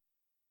on.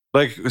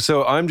 Like,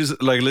 so I'm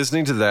just like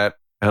listening to that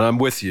and I'm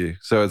with you.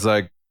 So it's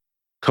like,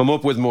 come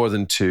up with more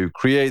than 2,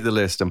 create the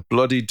list and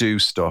bloody do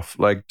stuff.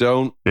 Like,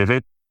 don't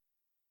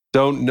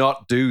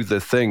not do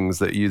the things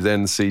that you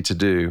then see to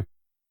do.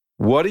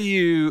 What do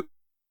you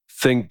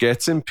think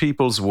gets in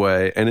people's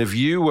way? And if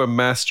you were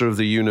master of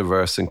the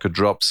universe and could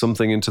drop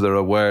something into their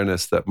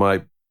awareness that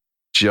might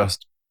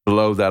just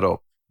blow that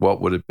up,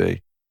 what would it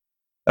be?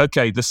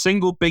 Okay, the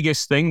single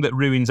biggest thing that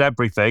ruins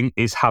everything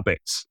is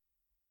habits.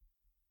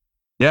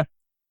 Yeah?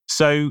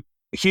 So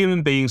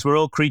human beings, we're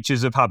all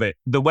creatures of habit.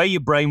 The way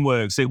your brain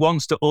works, it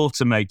wants to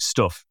automate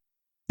stuff.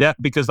 Yeah,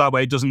 because that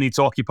way it doesn't need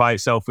to occupy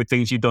itself with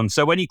things you've done.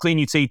 So when you clean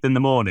your teeth in the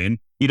morning,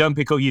 you don't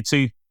pick up your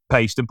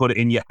toothpaste and put it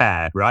in your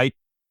hair, right?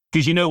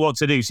 Because you know what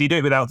to do, so you do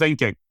it without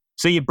thinking.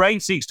 So your brain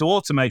seeks to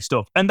automate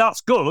stuff. And that's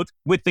good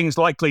with things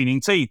like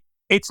cleaning teeth.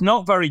 It's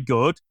not very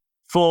good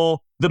for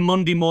the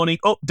Monday morning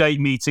update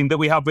meeting that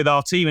we have with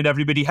our team and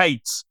everybody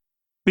hates.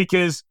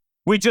 Because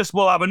we just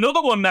will have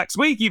another one next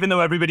week, even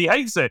though everybody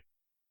hates it.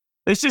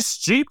 It's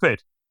just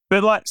stupid.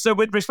 But like, so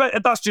with respect,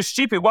 that's just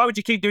stupid. Why would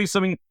you keep doing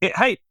something it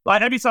hate?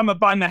 Like every time I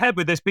bang my head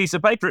with this piece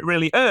of paper, it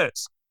really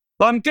hurts.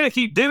 But I'm going to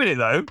keep doing it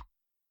though,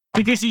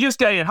 because you just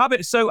get in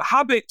habits. So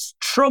habits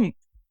trump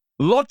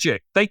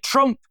logic. They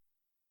trump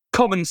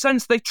common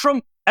sense. They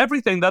trump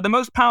everything. They're the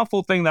most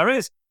powerful thing there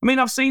is. I mean,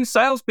 I've seen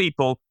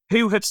salespeople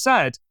who have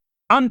said,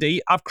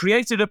 Andy, I've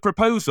created a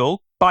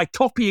proposal by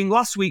copying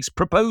last week's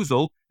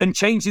proposal and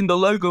changing the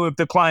logo of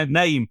the client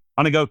name.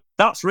 And I go,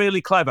 that's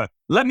really clever.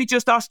 Let me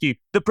just ask you,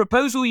 the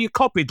proposal you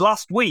copied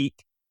last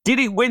week, did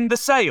it win the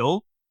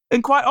sale?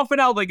 And quite often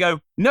they go,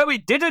 no,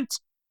 it didn't.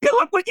 You're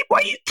like, why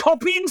are you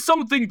copying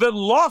something that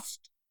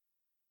lost?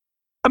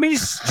 I mean,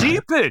 it's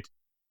stupid.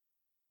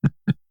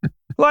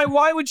 Like,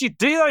 why would you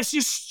do that? It's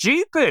just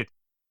stupid.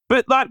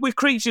 But like, we're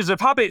creatures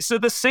of habit. So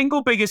the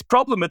single biggest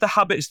problem are the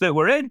habits that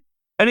we're in.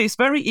 And it's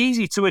very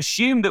easy to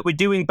assume that we're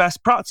doing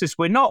best practice.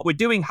 We're not. We're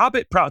doing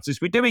habit practice.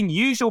 We're doing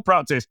usual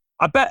practice.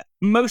 I bet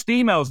most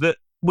emails that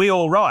we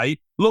all write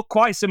look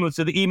quite similar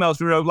to the emails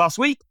we wrote last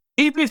week,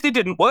 even if they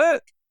didn't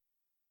work.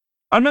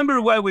 I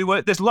remember where we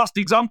were, this last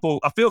example,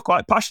 I feel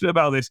quite passionate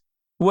about this.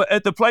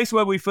 At the place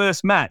where we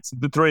first met,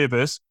 the 3 of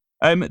us,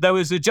 there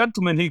was a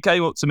gentleman who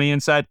came up to me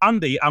and said,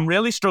 Andy, I'm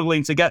really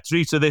struggling to get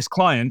through to this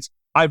client.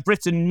 I've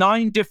written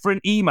 9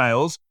 different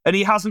emails and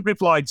he hasn't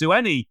replied to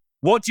any.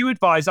 What do you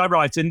advise I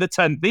write in the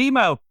 10th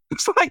email?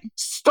 It's like,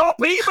 stop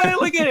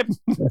emailing him.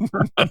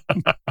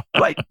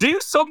 Like, do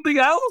something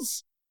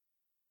else.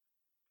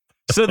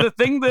 So the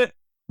thing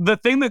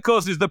that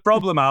causes the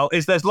problem, Al,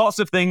 is there's lots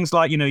of things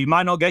like, you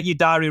might not get your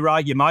diary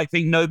right. You might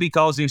think no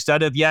because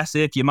instead of yes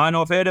if. You might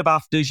not have heard of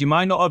afters. You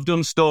might not have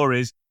done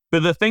stories.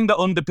 But the thing that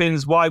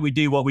underpins why we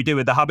do what we do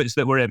are the habits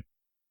that we're in.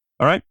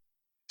 All right?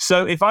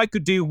 So if I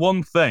could do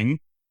one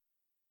thing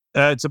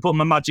to put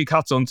my magic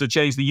hat on to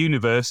change the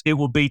universe, it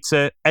would be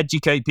to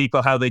educate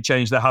people how they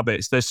change their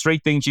habits. There's 3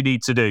 things you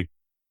need to do.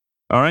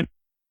 All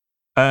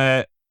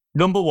right?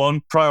 Number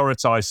 1,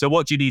 prioritize. So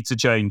what do you need to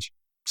change?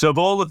 So of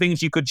all the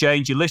things you could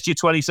change, you list your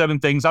 27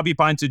 things, have your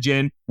pint of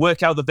gin,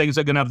 work out the things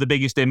that are going to have the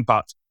biggest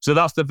impact. So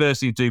that's the first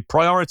thing to do.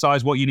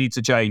 Prioritize what you need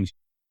to change.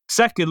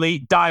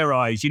 Secondly,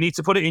 diarize. You need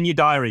to put it in your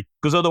diary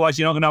because otherwise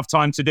you're not going to have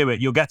time to do it.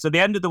 You'll get to the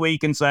end of the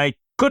week and say,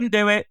 couldn't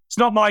do it. It's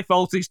not my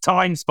fault. It's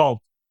time's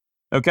fault.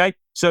 Okay?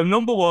 So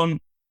number 1,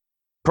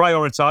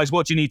 prioritize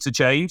what you need to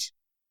change.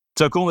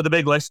 So come up with a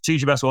big list,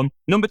 choose your best one.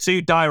 Number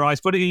 2,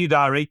 diarize, put it in your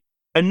diary.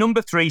 And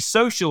number 3,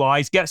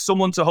 socialize, get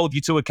someone to hold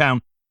you to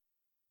account.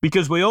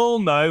 Because we all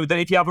know that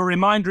if you have a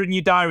reminder in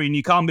your diary and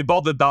you can't be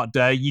bothered that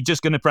day, you're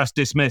just going to press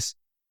dismiss.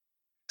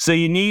 So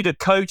you need a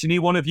coach, you need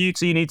one of you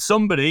two, you need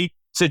somebody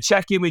to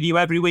check in with you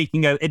every week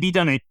and go, have you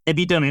done it? Have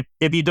you done it?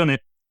 Have you done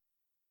it?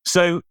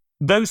 So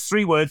those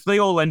 3 words, they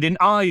all end in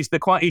I's. They're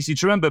quite easy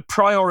to remember.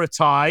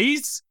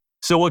 Prioritize.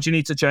 So what do you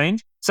need to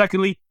change?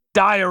 Secondly,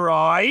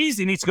 diarize.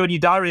 You need to go in your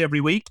diary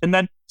every week. And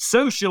then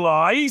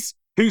socialize.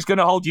 Who's going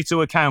to hold you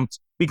to account?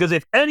 Because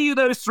if any of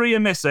those 3 are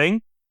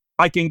missing,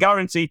 I can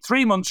guarantee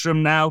 3 months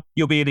from now,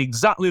 you'll be in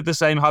exactly the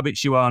same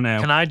habits you are now.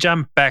 Can I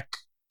jump back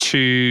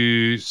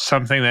to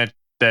something that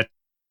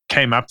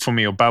came up for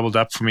me or bubbled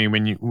up for me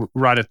when you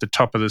right at the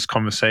top of this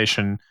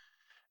conversation.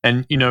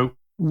 And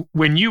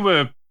when you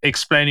were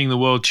explaining the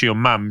world to your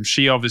mum,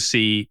 she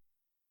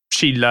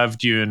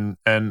loved you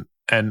and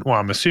well,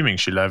 I'm assuming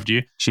she loved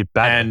you. She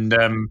better.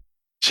 And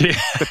she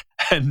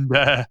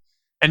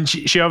and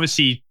she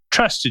obviously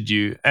trusted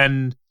you.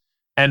 And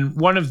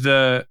one of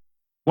the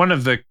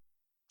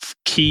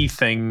key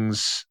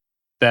things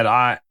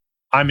that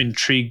I'm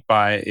intrigued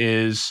by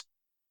is,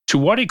 to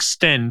what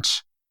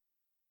extent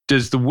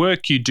does the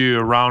work you do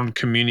around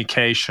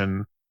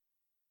communication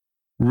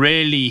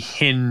really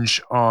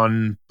hinge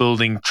on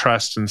building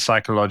trust and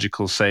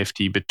psychological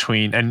safety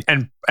between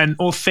and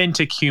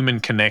authentic human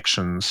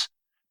connections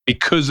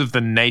because of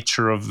the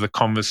nature of the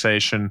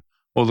conversation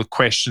or the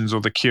questions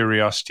or the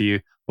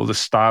curiosity or the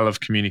style of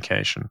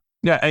communication?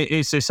 Yeah,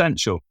 it's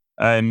essential.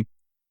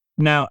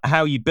 Now,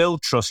 how you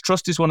build trust.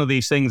 Trust is one of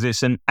these things.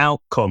 It's an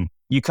outcome.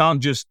 You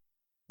can't just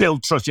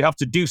build trust. You have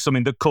to do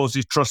something that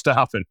causes trust to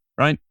happen,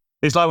 right?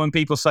 It's like when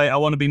people say, I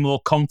want to be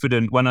more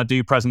confident when I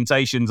do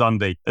presentations,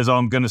 Andy, as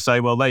I'm going to say,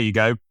 well, there you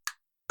go.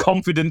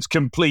 Confidence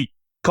complete.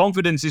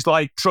 Confidence is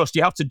like trust.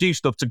 You have to do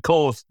stuff to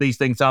cause these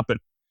things to happen.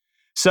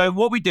 So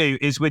what we do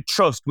is with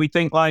trust, we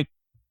think like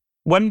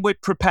when we're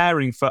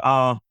preparing for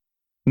our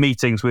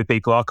meetings with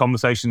people, our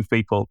conversations with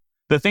people,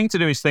 the thing to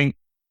do is think,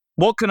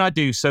 what can I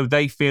do so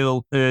they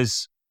feel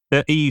as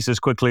at ease as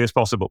quickly as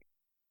possible?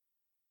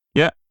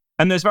 Yeah.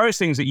 And there's various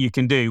things that you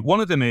can do.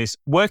 One of them is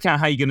work out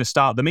how you're going to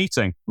start the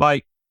meeting.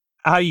 Like,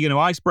 how are you going to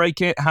ice break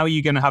it? How are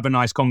you going to have a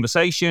nice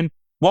conversation?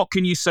 What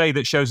can you say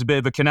that shows a bit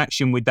of a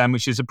connection with them,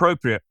 which is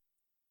appropriate?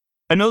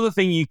 Another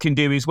thing you can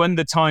do is when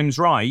the time's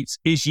right,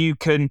 is you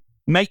can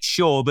make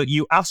sure that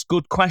you ask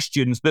good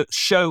questions that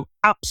show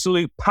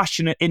absolute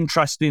passionate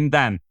interest in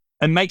them.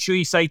 And make sure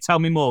you say, tell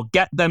me more,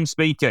 get them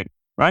speaking,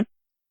 right?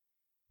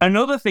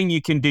 Another thing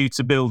you can do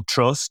to build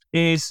trust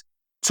is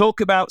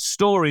talk about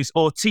stories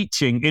or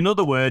teaching. In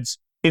other words,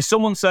 if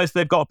someone says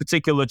they've got a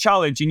particular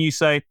challenge and you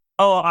say,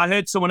 oh, I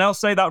heard someone else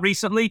say that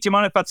recently. Do you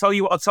mind if I tell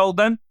you what I told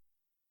them?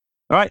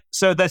 All right.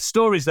 So there's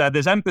stories there.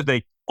 There's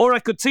empathy. Or I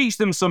could teach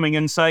them something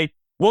and say,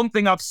 one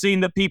thing I've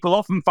seen that people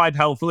often find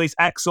helpful is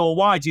X or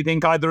Y. Do you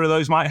think either of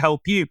those might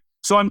help you?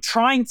 So I'm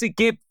trying to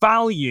give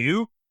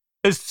value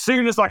as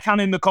soon as I can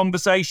in the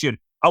conversation.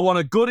 I want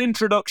a good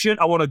introduction.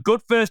 I want a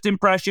good first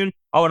impression.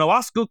 I want to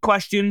ask good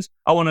questions.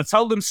 I want to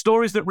tell them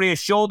stories that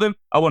reassure them.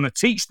 I want to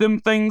teach them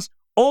things,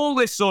 all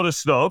this sort of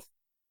stuff.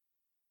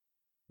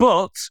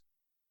 But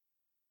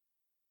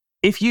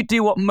if you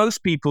do what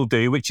most people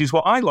do, which is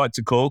what I like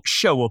to call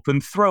show up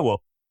and throw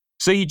up.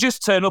 So you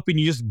just turn up and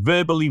you just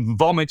verbally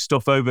vomit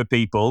stuff over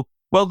people.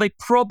 Well, they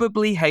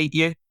probably hate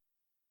you.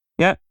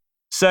 Yeah.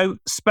 So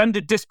spend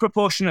a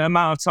disproportionate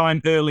amount of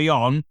time early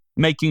on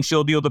making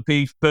sure the other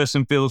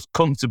person feels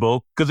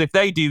comfortable. Because if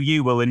they do,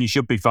 you will, and you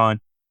should be fine.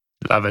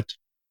 Love it.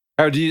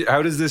 How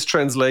does this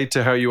translate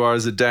to how you are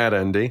as a dad,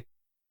 Andy?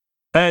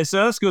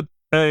 So that's a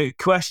good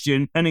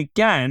question. And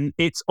again,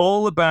 it's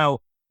all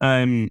about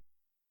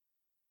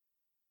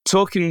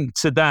talking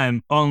to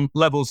them on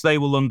levels they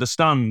will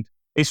understand.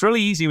 It's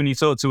really easy when you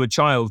talk to a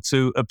child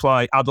to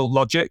apply adult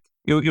logic.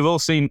 You've all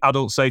seen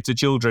adults say to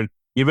children,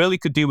 you really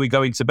could do with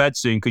going to bed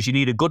soon because you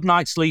need a good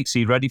night's sleep so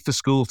you're ready for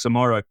school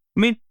tomorrow. I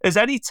mean, has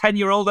any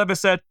 10-year-old ever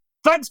said,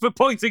 thanks for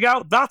pointing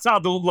out that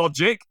adult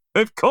logic?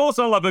 Of course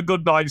I'll have a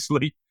good night's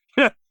sleep.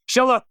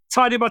 Shall I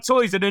tidy my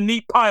toys in a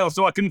neat pile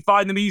so I can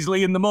find them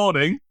easily in the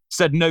morning?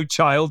 Said no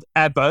child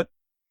ever.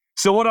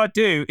 So what I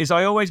do is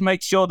I always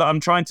make sure that I'm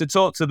trying to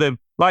talk to them.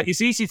 Like,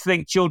 it's easy to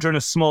think children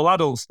are small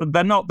adults.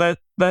 They're not.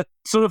 They're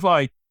sort of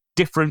like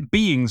different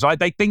beings, right?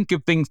 They think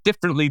of things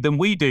differently than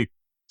we do.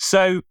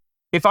 So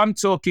if I'm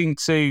talking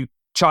to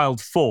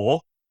child 4,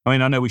 I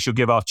mean, I know we should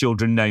give our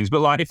children names, but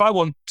like if I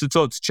want to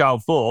talk to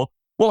child 4,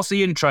 what's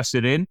he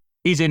interested in?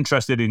 He's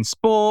interested in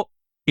sport.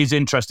 He's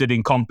interested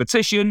in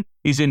competition.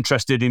 He's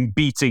interested in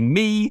beating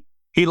me.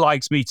 He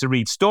likes me to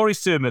read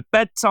stories to him at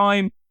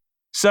bedtime.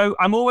 So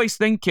I'm always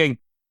thinking,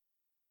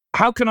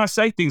 how can I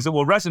say things that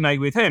will resonate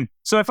with him?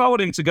 So if I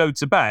want him to go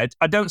to bed,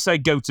 I don't say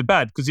go to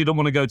bed because he don't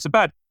want to go to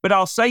bed, but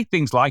I'll say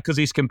things like, because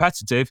he's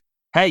competitive,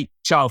 hey,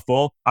 child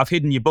 4, I've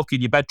hidden your book in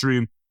your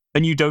bedroom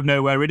and you don't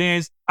know where it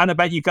is, and I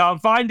bet you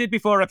can't find it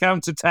before I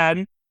count to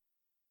 10.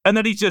 And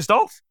then he's just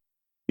off.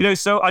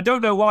 So I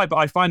don't know why, but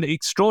I find it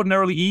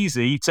extraordinarily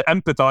easy to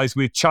empathize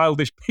with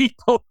childish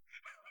people.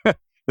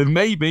 And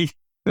maybe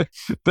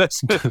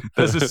there's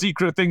a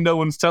secret thing no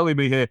one's telling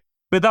me here.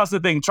 But that's the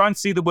thing. Try and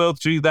see the world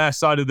through their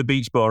side of the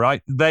beach ball,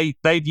 right? They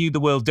view the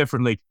world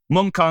differently.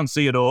 Mum can't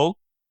see it all,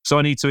 so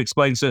I need to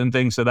explain certain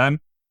things to them.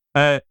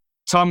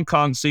 Tom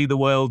can't see the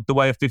world the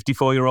way a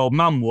 54-year-old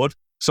man would,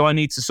 so I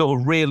need to sort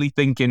of really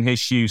think in his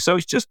shoes. So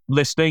it's just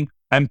listening,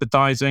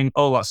 empathizing,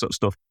 all that sort of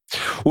stuff.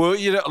 Well,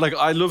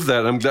 I love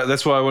that. I'm glad,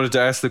 that's why I wanted to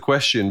ask the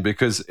question,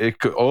 because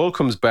it all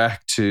comes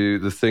back to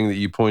the thing that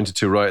you pointed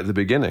to right at the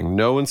beginning.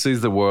 No one sees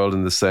the world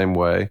in the same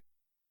way.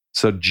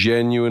 So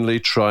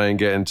genuinely try and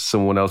get into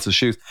someone else's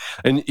shoes.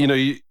 And,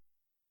 you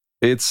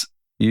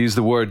use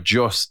the word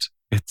just.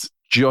 It's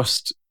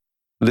just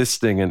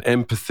listening and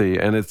empathy.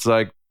 And it's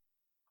like,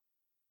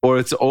 or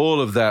it's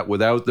all of that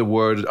without the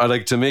word.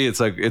 To me, it's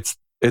like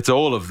it's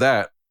all of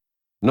that.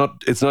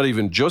 It's not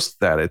even just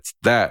that. It's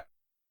that,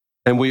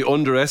 and we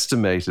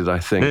underestimate it. I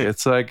think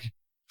it's like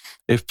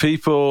if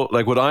people,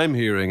 like what I'm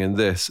hearing in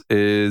this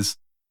is,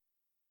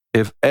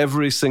 if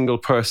every single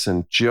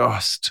person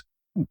just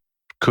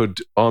could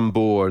on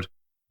board,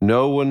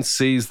 no one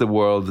sees the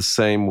world the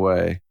same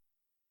way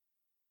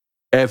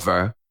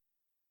ever.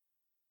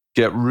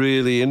 Get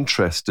really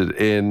interested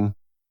in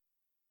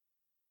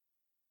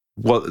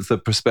what the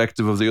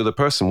perspective of the other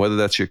person, whether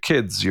that's your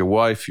kids, your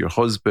wife, your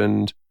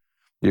husband,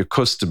 your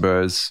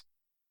customers,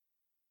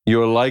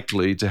 you're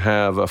likely to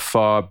have a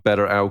far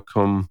better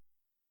outcome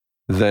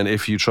than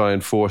if you try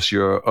and force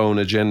your own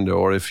agenda,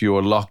 or if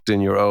you're locked in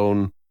your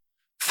own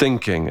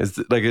thinking.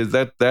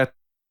 That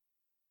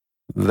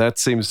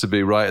seems to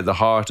be right at the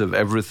heart of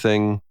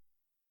everything.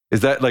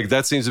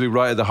 That seems to be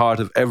right at the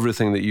heart of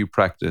everything that you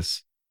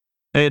practice?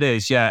 It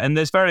is, yeah. And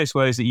there's various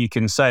ways that you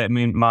can say it. I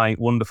mean, my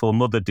wonderful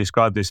mother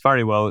described this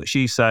very well.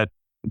 She said,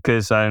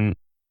 because I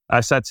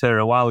said to her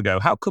a while ago,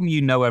 how come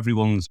you know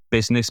everyone's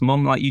business,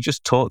 Mum? Like, you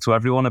just talk to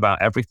everyone about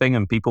everything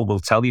and people will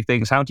tell you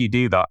things. How do you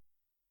do that?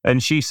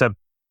 And she said,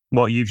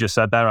 what you've just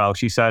said there, Al.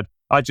 She said,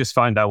 I just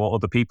find out what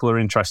other people are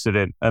interested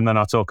in and then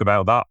I talk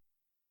about that.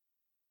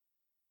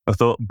 I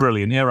thought,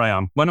 brilliant, here I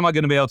am. When am I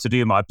going to be able to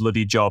do my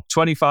bloody job?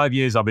 25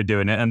 years I've been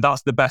doing it, and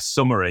that's the best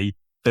summary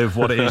of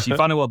what it is. You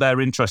find out what they're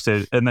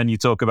interested in, and then you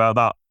talk about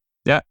that.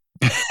 Yeah.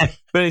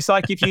 But it's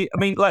like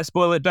let's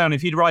boil it down.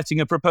 If you're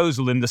writing a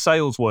proposal in the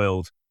sales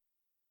world,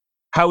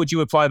 how would you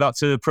apply that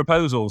to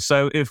proposals?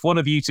 So if one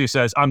of you two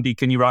says, Andy,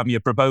 can you write me a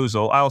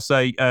proposal? I'll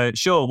say,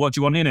 sure, what do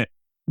you want in it?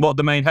 What are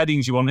the main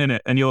headings you want in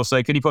it? And you'll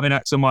say, can you put in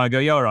X and Y? I go,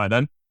 yeah, all right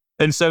then.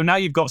 And so now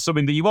you've got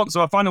something that you want.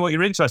 So I find out what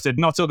you're interested in,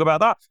 and I'll talk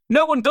about that.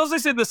 No one does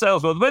this in the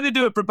sales world. When they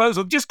do a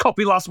proposal, just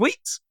copy last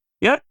week's.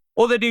 Yeah.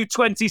 Or they do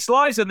 20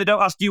 slides and they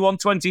don't ask, do you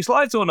want 20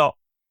 slides or not?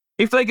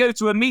 If they go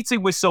to a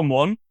meeting with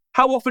someone,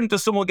 how often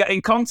does someone get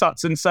in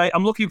contact and say,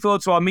 I'm looking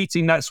forward to our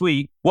meeting next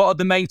week. What are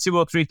the main 2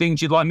 or 3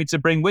 things you'd like me to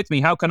bring with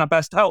me? How can I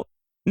best help?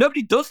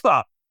 Nobody does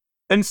that.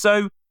 And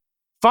so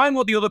find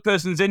what the other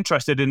person's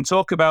interested in,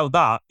 talk about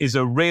that is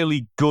a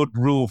really good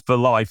rule for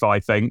life,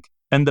 I think.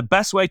 And the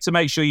best way to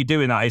make sure you're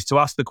doing that is to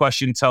ask the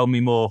question, tell me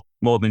more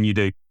than you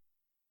do.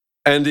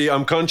 Andy,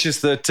 I'm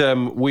conscious that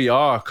we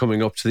are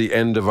coming up to the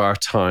end of our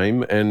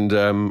time,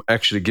 and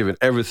actually, given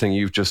everything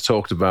you've just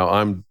talked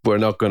about, we're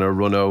not going to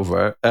run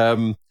over.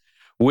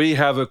 We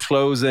have a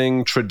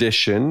closing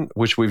tradition,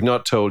 which we've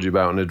not told you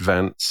about in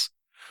advance,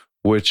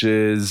 which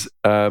is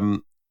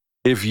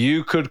if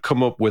you could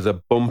come up with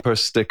a bumper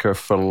sticker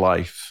for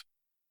life,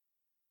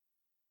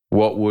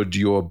 what would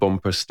your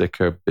bumper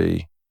sticker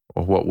be,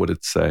 or what would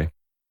it say?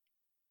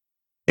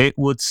 It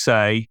would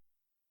say,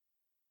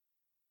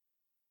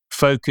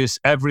 focus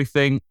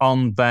everything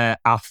on their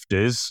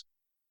afters,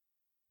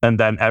 and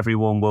then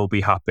everyone will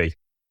be happy.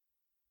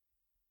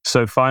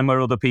 So find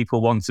where other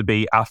people want to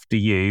be after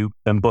you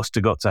and bust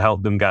a gut to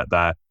help them get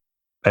there,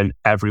 and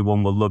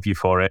everyone will love you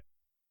for it,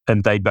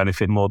 and they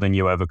benefit more than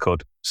you ever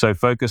could. So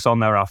focus on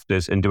their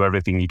afters and do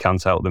everything you can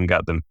to help them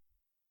get them.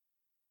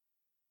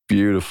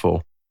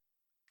 Beautiful.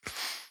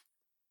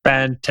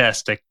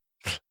 Fantastic.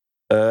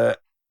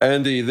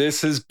 Andy,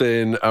 this has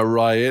been a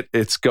riot.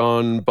 It's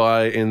gone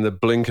by in the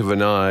blink of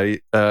an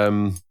eye.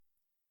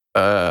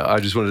 I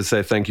just wanted to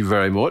say thank you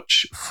very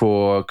much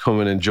for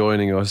coming and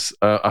joining us.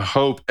 I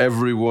hope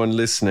everyone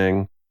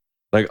listening,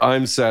 like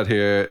I'm sat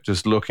here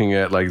just looking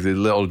at like the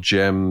little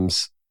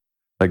gems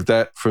like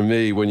that for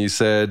me when you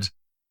said,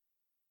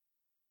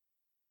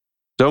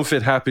 don't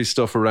fit happy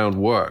stuff around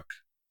work,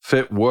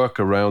 fit work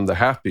around the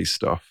happy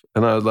stuff.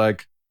 And I was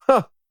like,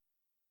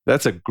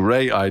 that's a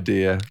great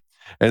idea.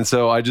 And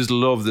so I just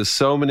love there's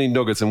so many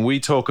nuggets, and we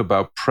talk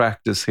about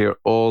practice here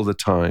all the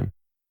time.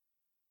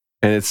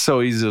 And it's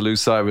so easy to lose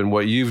sight of it. And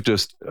what you've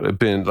just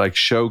been like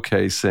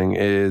showcasing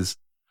is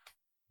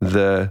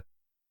the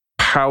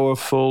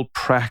powerful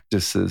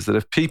practices that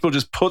if people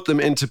just put them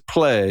into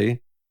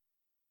play,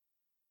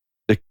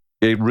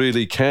 it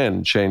really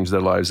can change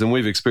their lives. And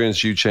we've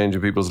experienced you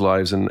changing people's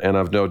lives. And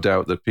I've no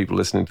doubt that people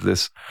listening to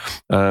this,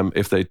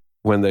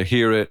 when they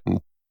hear it and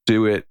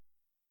do it,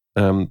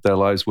 their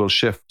lives will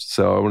shift.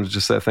 So I wanted to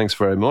just say thanks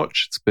very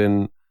much. It's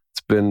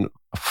been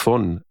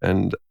fun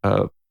and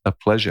a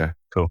pleasure.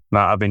 Cool.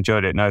 Matt, I've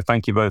enjoyed it. No,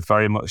 thank you both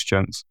very much,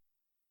 gents.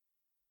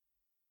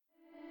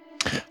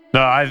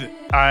 No,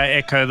 I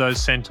echo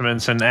those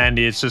sentiments. And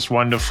Andy, it's just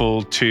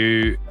wonderful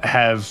to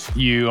have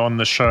you on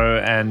the show.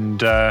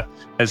 And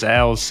as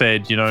Al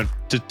said,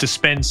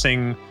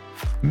 dispensing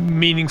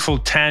meaningful,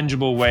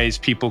 tangible ways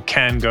people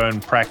can go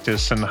and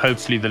practice. And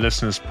hopefully the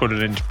listeners put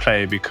it into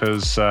play,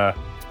 because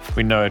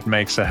we know it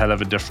makes a hell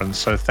of a difference.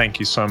 So thank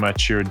you so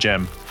much. You're a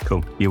gem.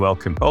 Cool. You're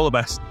welcome. All the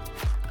best.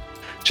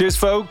 Cheers,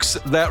 folks.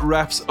 That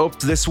wraps up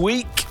this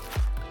week.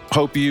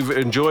 Hope you've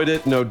enjoyed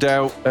it. No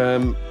doubt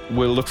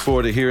we'll look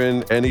forward to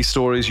hearing any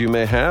stories you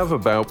may have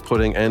about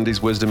putting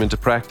Andy's wisdom into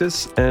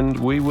practice. And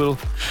we will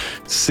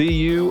see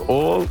you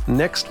all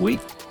next week.